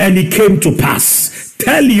yourself, and it came to pass.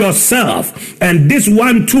 Tell yourself, and this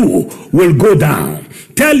one too will go down.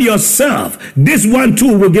 Tell yourself, this one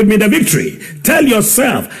too will give me the victory. Tell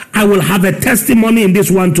yourself, I will have a testimony in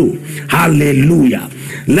this one too. Hallelujah.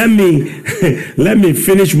 Let me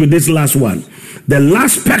finish with this last one. The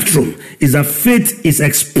last spectrum is that faith is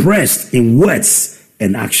expressed in words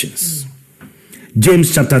and actions.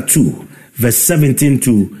 James chapter 2, verse 17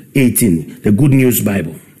 to 18, the Good News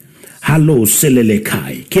Bible. Hello,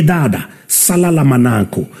 selelekai, kedada, salala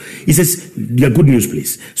mananko. It says, the Good News,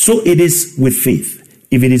 please. So it is with faith.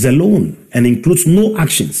 If it is alone and includes no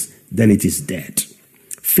actions, then it is dead.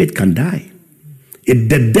 Faith can die.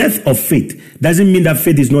 The death of faith doesn't mean that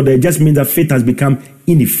faith is not there. It just means that faith has become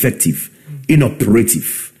ineffective,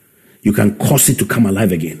 inoperative. You can cause it to come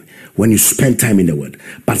alive again when you spend time in the Word.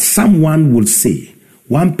 But someone will say,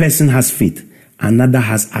 one person has faith, another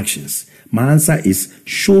has actions. My answer is,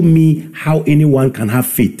 show me how anyone can have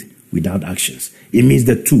faith without actions. It means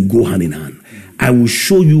the two go hand in hand. I will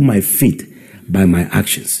show you my faith by my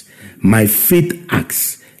actions. My faith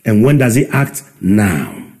acts. And when does it act?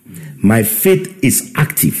 Now. My faith is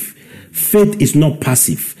active. Faith is not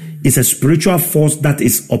passive. It's a spiritual force that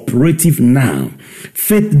is operative now.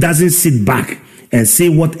 Faith doesn't sit back and say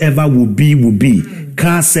whatever will be, will be.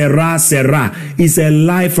 Ka sera, sera is a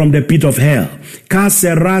lie from the pit of hell. Ka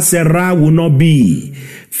sera, sera will not be.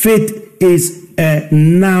 Faith is a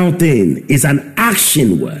now thing. It's an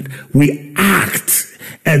action word. We act.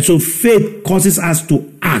 And so faith causes us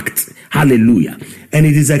to act. Hallelujah. And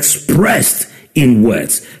it is expressed in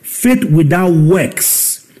words. Faith without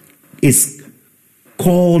works is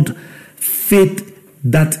called faith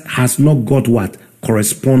that has not got what?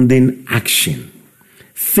 Corresponding action.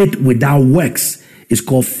 Faith without works is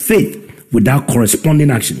called faith without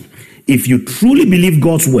corresponding action. If you truly believe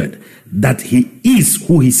God's word, that he is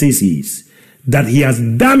who he says he is, that he has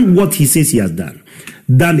done what he says he has done,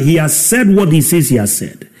 that he has said what he says he has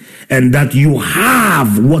said, and that you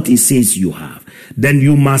have what he says you have, then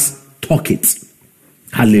you must talk it.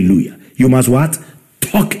 Hallelujah. You must what?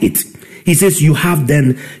 Talk it. He says you have,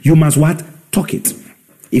 then you must what? Talk it.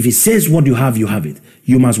 If he says what you have it.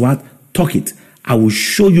 You must what? Talk it. I will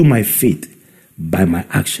show you my faith by my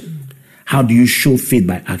action. How do you show faith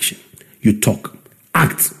by action? You talk,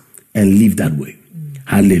 act, and live that way.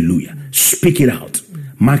 Hallelujah. Speak it out.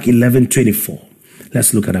 Mark 11:24.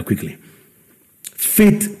 Let's look at that quickly.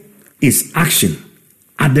 Faith is action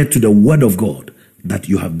added to the word of God that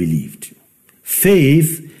you have believed.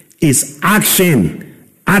 Faith is action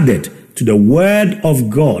added to the word of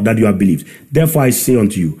God that you have believed. Therefore I say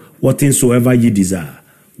unto you, what things soever ye desire,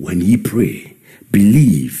 when ye pray,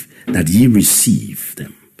 believe that ye receive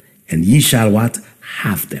them, and ye shall what?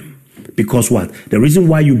 Have them. Because what? The reason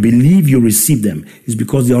why you believe you receive them is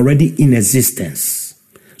because they're already in existence.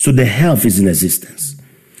 So the health is in existence.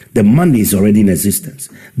 The money is already in existence.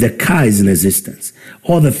 The car is in existence.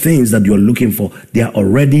 All the things that you're looking for, they are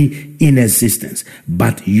already in existence.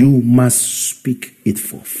 But you must speak it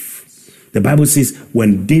forth. The Bible says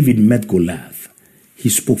when David met Goliath, he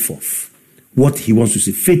spoke forth what he wants to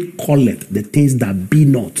say. Faith calleth the things that be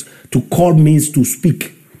not. To call means to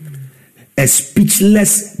speak. A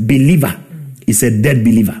speechless believer is a dead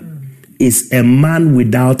believer. Is a man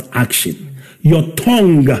without action. Your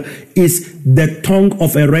tongue is the tongue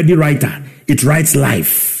of a ready writer. It writes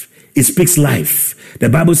life. It speaks life. The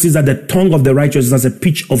Bible says that the tongue of the righteous is as a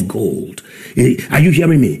pitch of gold. Are you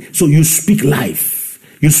hearing me? So you speak life.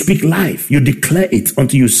 You speak life. You declare it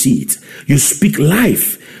until you see it. You speak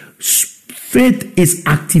life. Faith is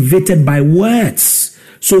activated by words.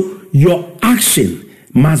 So your action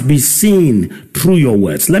must be seen through your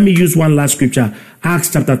words. Let me use one last scripture.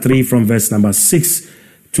 Acts chapter 3 from verse number 6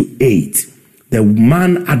 to 8. The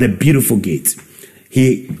man at the beautiful gate.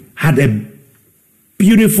 He had a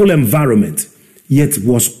beautiful environment, yet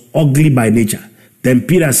was ugly by nature. Then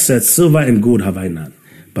Peter said, silver and gold have I none,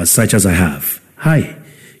 but such as I have,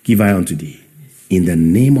 give I unto thee. In the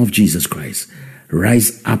name of Jesus Christ,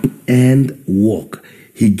 rise up and walk.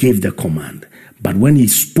 He gave the command. But when he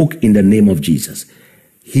spoke in the name of Jesus,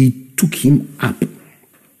 he took him up.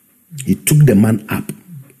 He took the man up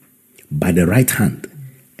by the right hand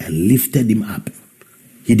and lifted him up.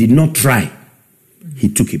 He did not try. He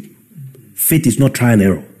took him. Faith is not try and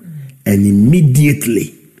error. And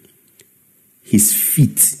immediately his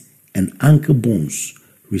feet and ankle bones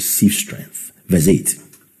received strength. Verse 8.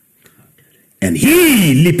 And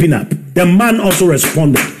he leaping up. The man also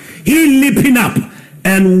responded. He leaping up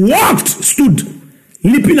and walked, stood.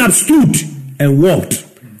 Leaping up, stood and walked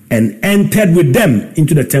and entered with them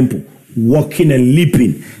into the temple, walking and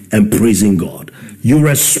leaping and praising God. You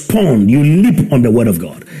respond, you leap on the word of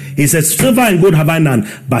God. He says, silver and gold have I none,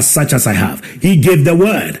 but such as I have. He gave the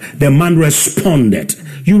word. The man responded.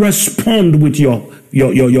 You respond with your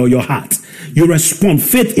heart. You respond.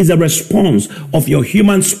 Faith is a response of your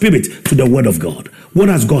human spirit to the word of God. What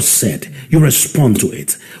has God said? You respond to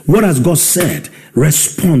it. What has God said?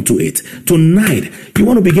 Respond to it. Tonight, you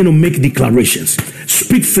want to begin to make declarations.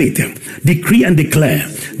 Speak faith. Decree and declare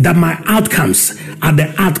that my outcomes are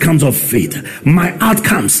the outcomes of faith. My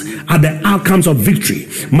outcomes are the outcomes of victory.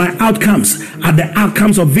 My outcomes are the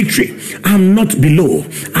outcomes of victory. I'm not below.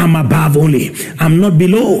 I'm above only. I'm not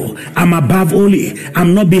below. I'm above only.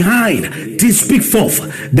 I'm not behind. Speak forth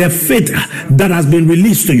the faith that has been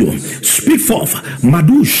released to you. Speak forth.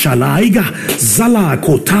 Madu shalaiga zala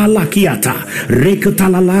kotala kiata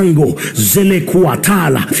rekatalalango zele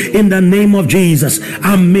kuatala. In the name of Jesus,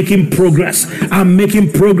 I'm making progress. I'm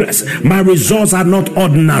making progress. My results are not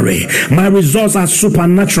ordinary. My results are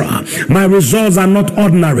supernatural. My results are not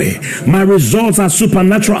ordinary. My results are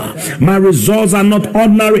supernatural. My results are not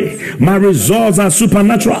ordinary. My results are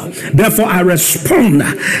supernatural. Therefore, I respond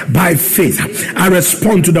by faith. I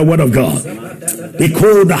respond to the word of God.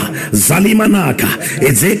 Ikoda zalimanaka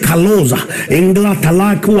ezekaloza engla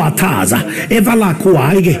talaku ataza evala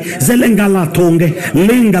kuaige zelengala tonge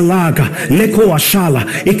lengalaka leko ashala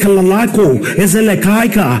ikalalako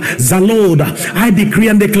ezelekaika zaloda. I decree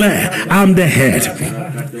and declare I'm the head,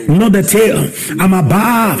 not the tail. I'm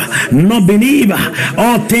above, not beneath.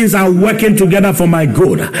 All things are working together for my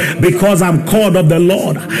good because I'm called of the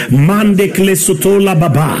Lord. Mande klesotola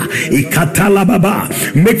baba ikatala baba.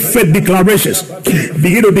 Make faith declarations.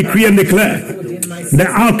 Begin to decree and declare the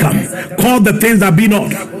outcome. Call the things that be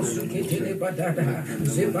not.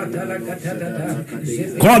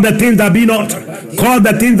 Call the things that be not. Call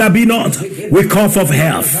the things that be not. We call for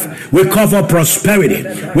health. We call for prosperity.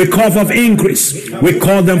 We call for increase. We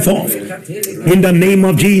call them forth in the name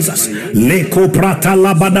of Jesus. Leko prata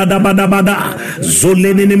la bada da bada bada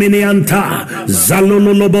zoleninianta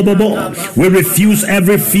zalololobobobo. We refuse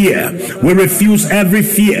every fear. We refuse every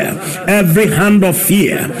fear. Every hand of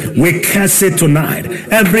fear, we curse it tonight.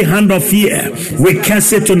 Every hand of fear, we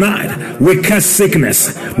curse it tonight. We curse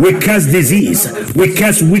sickness. We curse disease. We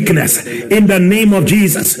curse weakness in the name of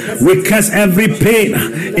Jesus. We curse every pain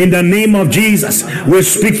in the name of Jesus. We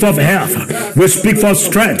speak for health. We speak for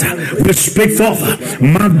strength. We speak for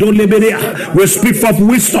mandoleberia. We speak for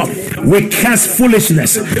wisdom. We curse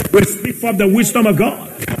foolishness. We speak for the wisdom of God.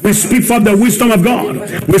 We speak for the wisdom of God.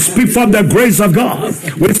 We speak for the grace of God.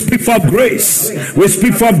 We speak for grace. We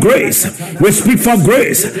speak for grace. We speak for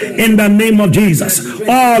grace in the name of Jesus.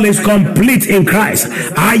 All is complete in Christ.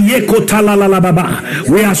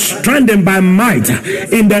 We are strengthened by might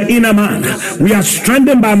in the inner man. We are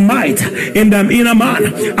strengthened by might in the inner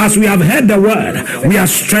man. As we have heard the word, we are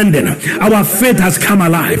strengthened. Our faith has come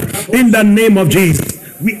alive in the name of Jesus.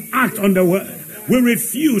 We act on the word. We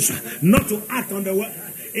refuse not to act on the word.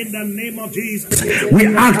 In the name of Jesus, we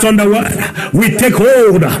act on the word. We take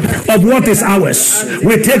hold of what is ours.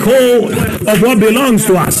 We take hold of what belongs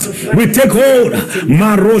to us. We take hold.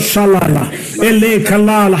 Maroshalala,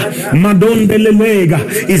 Elekalala, Madondelelega,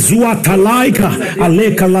 Izuatalaika,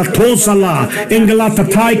 Alekalatosala,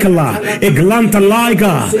 Englatataikala,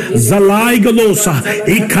 Eglantalaika, Zalaigalosa,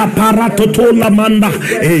 Ikaparatotola manda,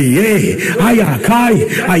 Eye, Ayakai,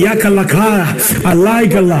 Ayakalaka,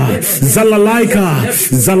 Alaigala, Zalalaika,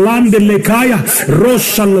 Zalande lekaya,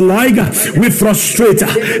 Roshalalaiga. We frustrate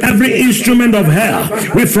every instrument of hell.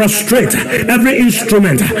 We frustrate every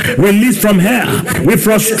instrument released from hell. We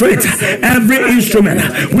frustrate every instrument.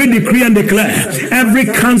 We decree and declare every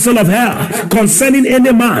counsel of hell concerning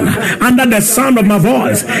any man under the sound of my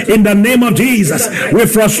voice. In the name of Jesus, we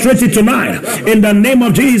frustrate it tonight. In the name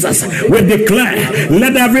of Jesus, we declare,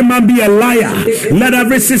 let every man be a liar. Let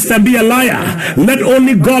every system be a liar. Let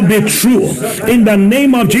only God be true. In the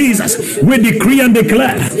name of Jesus, we decree and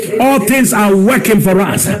declare all things are working for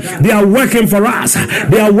us. They are working for us.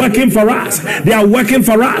 They are working for us. They are working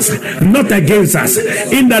for us, not against us.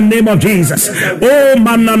 In the name of Jesus. Oh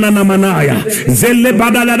manana manaya.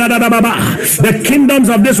 The kingdoms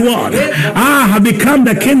of this world have become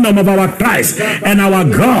the kingdom of our Christ and our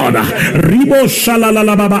God.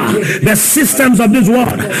 The systems of this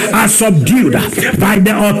world are subdued by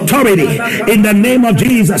the authority in the name of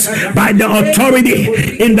Jesus. By the authority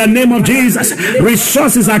in the name of Jesus.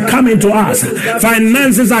 Resources are coming to us.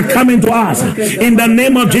 Finances are coming to us in the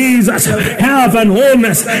name of Jesus. Health and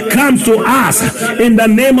wholeness comes to us in the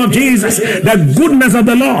name of Jesus. The goodness of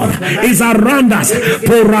the Lord is around us.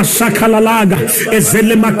 Porashakalalaga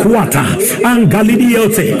ezelemakwaata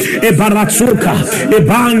angalidiote ebaratsuka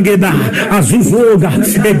ebangeda azuzoga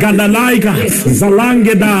egalalaiga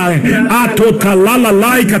zalangeda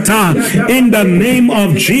atotalalalaikata in the name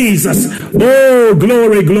of Jesus. Oh,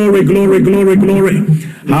 glory, glory, glory, glory, glory.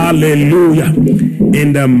 Hallelujah.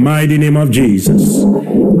 In the mighty name of Jesus.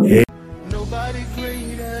 Nobody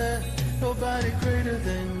greater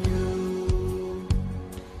than you.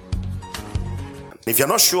 If you're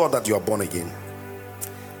not sure that you are born again,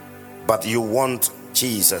 but you want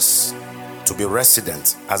Jesus to be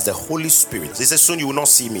resident as the Holy Spirit, he says soon you will not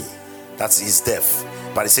see me. That's his death.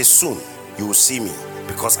 But he says soon you will see me,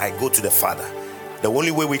 because I go to the Father. The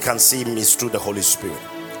only way we can see him is through the Holy Spirit.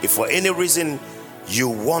 If for any reason you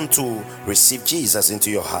want to receive Jesus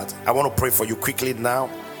into your heart, I want to pray for you quickly now.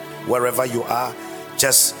 Wherever you are,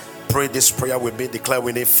 just pray this prayer with me. Declare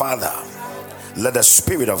with me: Father, let the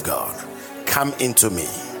Spirit of God come into me.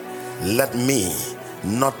 Let me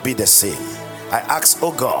not be the same. I ask,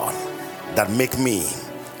 oh God, that make me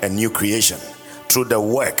a new creation through the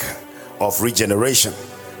work of regeneration,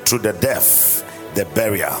 through the death, the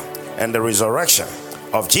burial, and the resurrection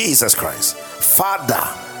of Jesus Christ. Father,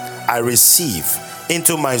 I receive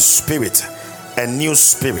into my spirit a new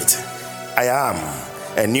spirit. I am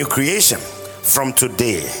a new creation. From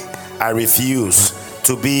today, I refuse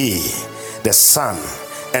to be the son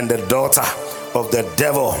and the daughter of the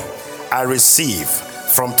devil. I receive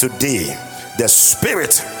from today the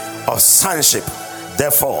spirit of sonship.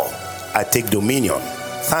 Therefore, I take dominion.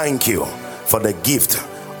 Thank you for the gift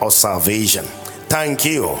of salvation. Thank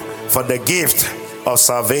you for the gift of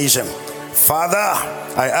salvation. Father,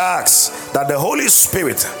 I ask that the Holy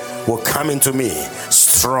Spirit will come into me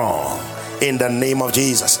strong in the name of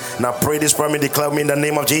Jesus. Now pray this prayer, declare me in the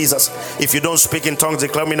name of Jesus. If you don't speak in tongues,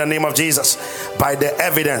 declare me in the name of Jesus. By the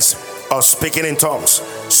evidence of speaking in tongues,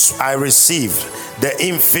 I received the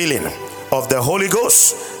infilling of the Holy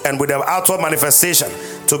Ghost, and with the outward manifestation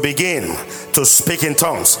to begin to speak in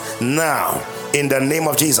tongues now in the name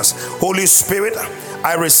of Jesus. Holy Spirit,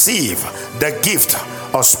 I receive the gift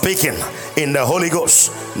of speaking in the Holy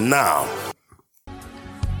Ghost now.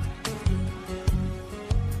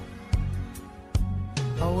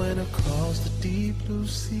 I went across the deep blue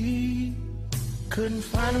sea, couldn't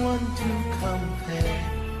find one to compare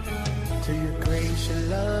to your grace, your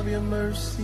love, your mercy.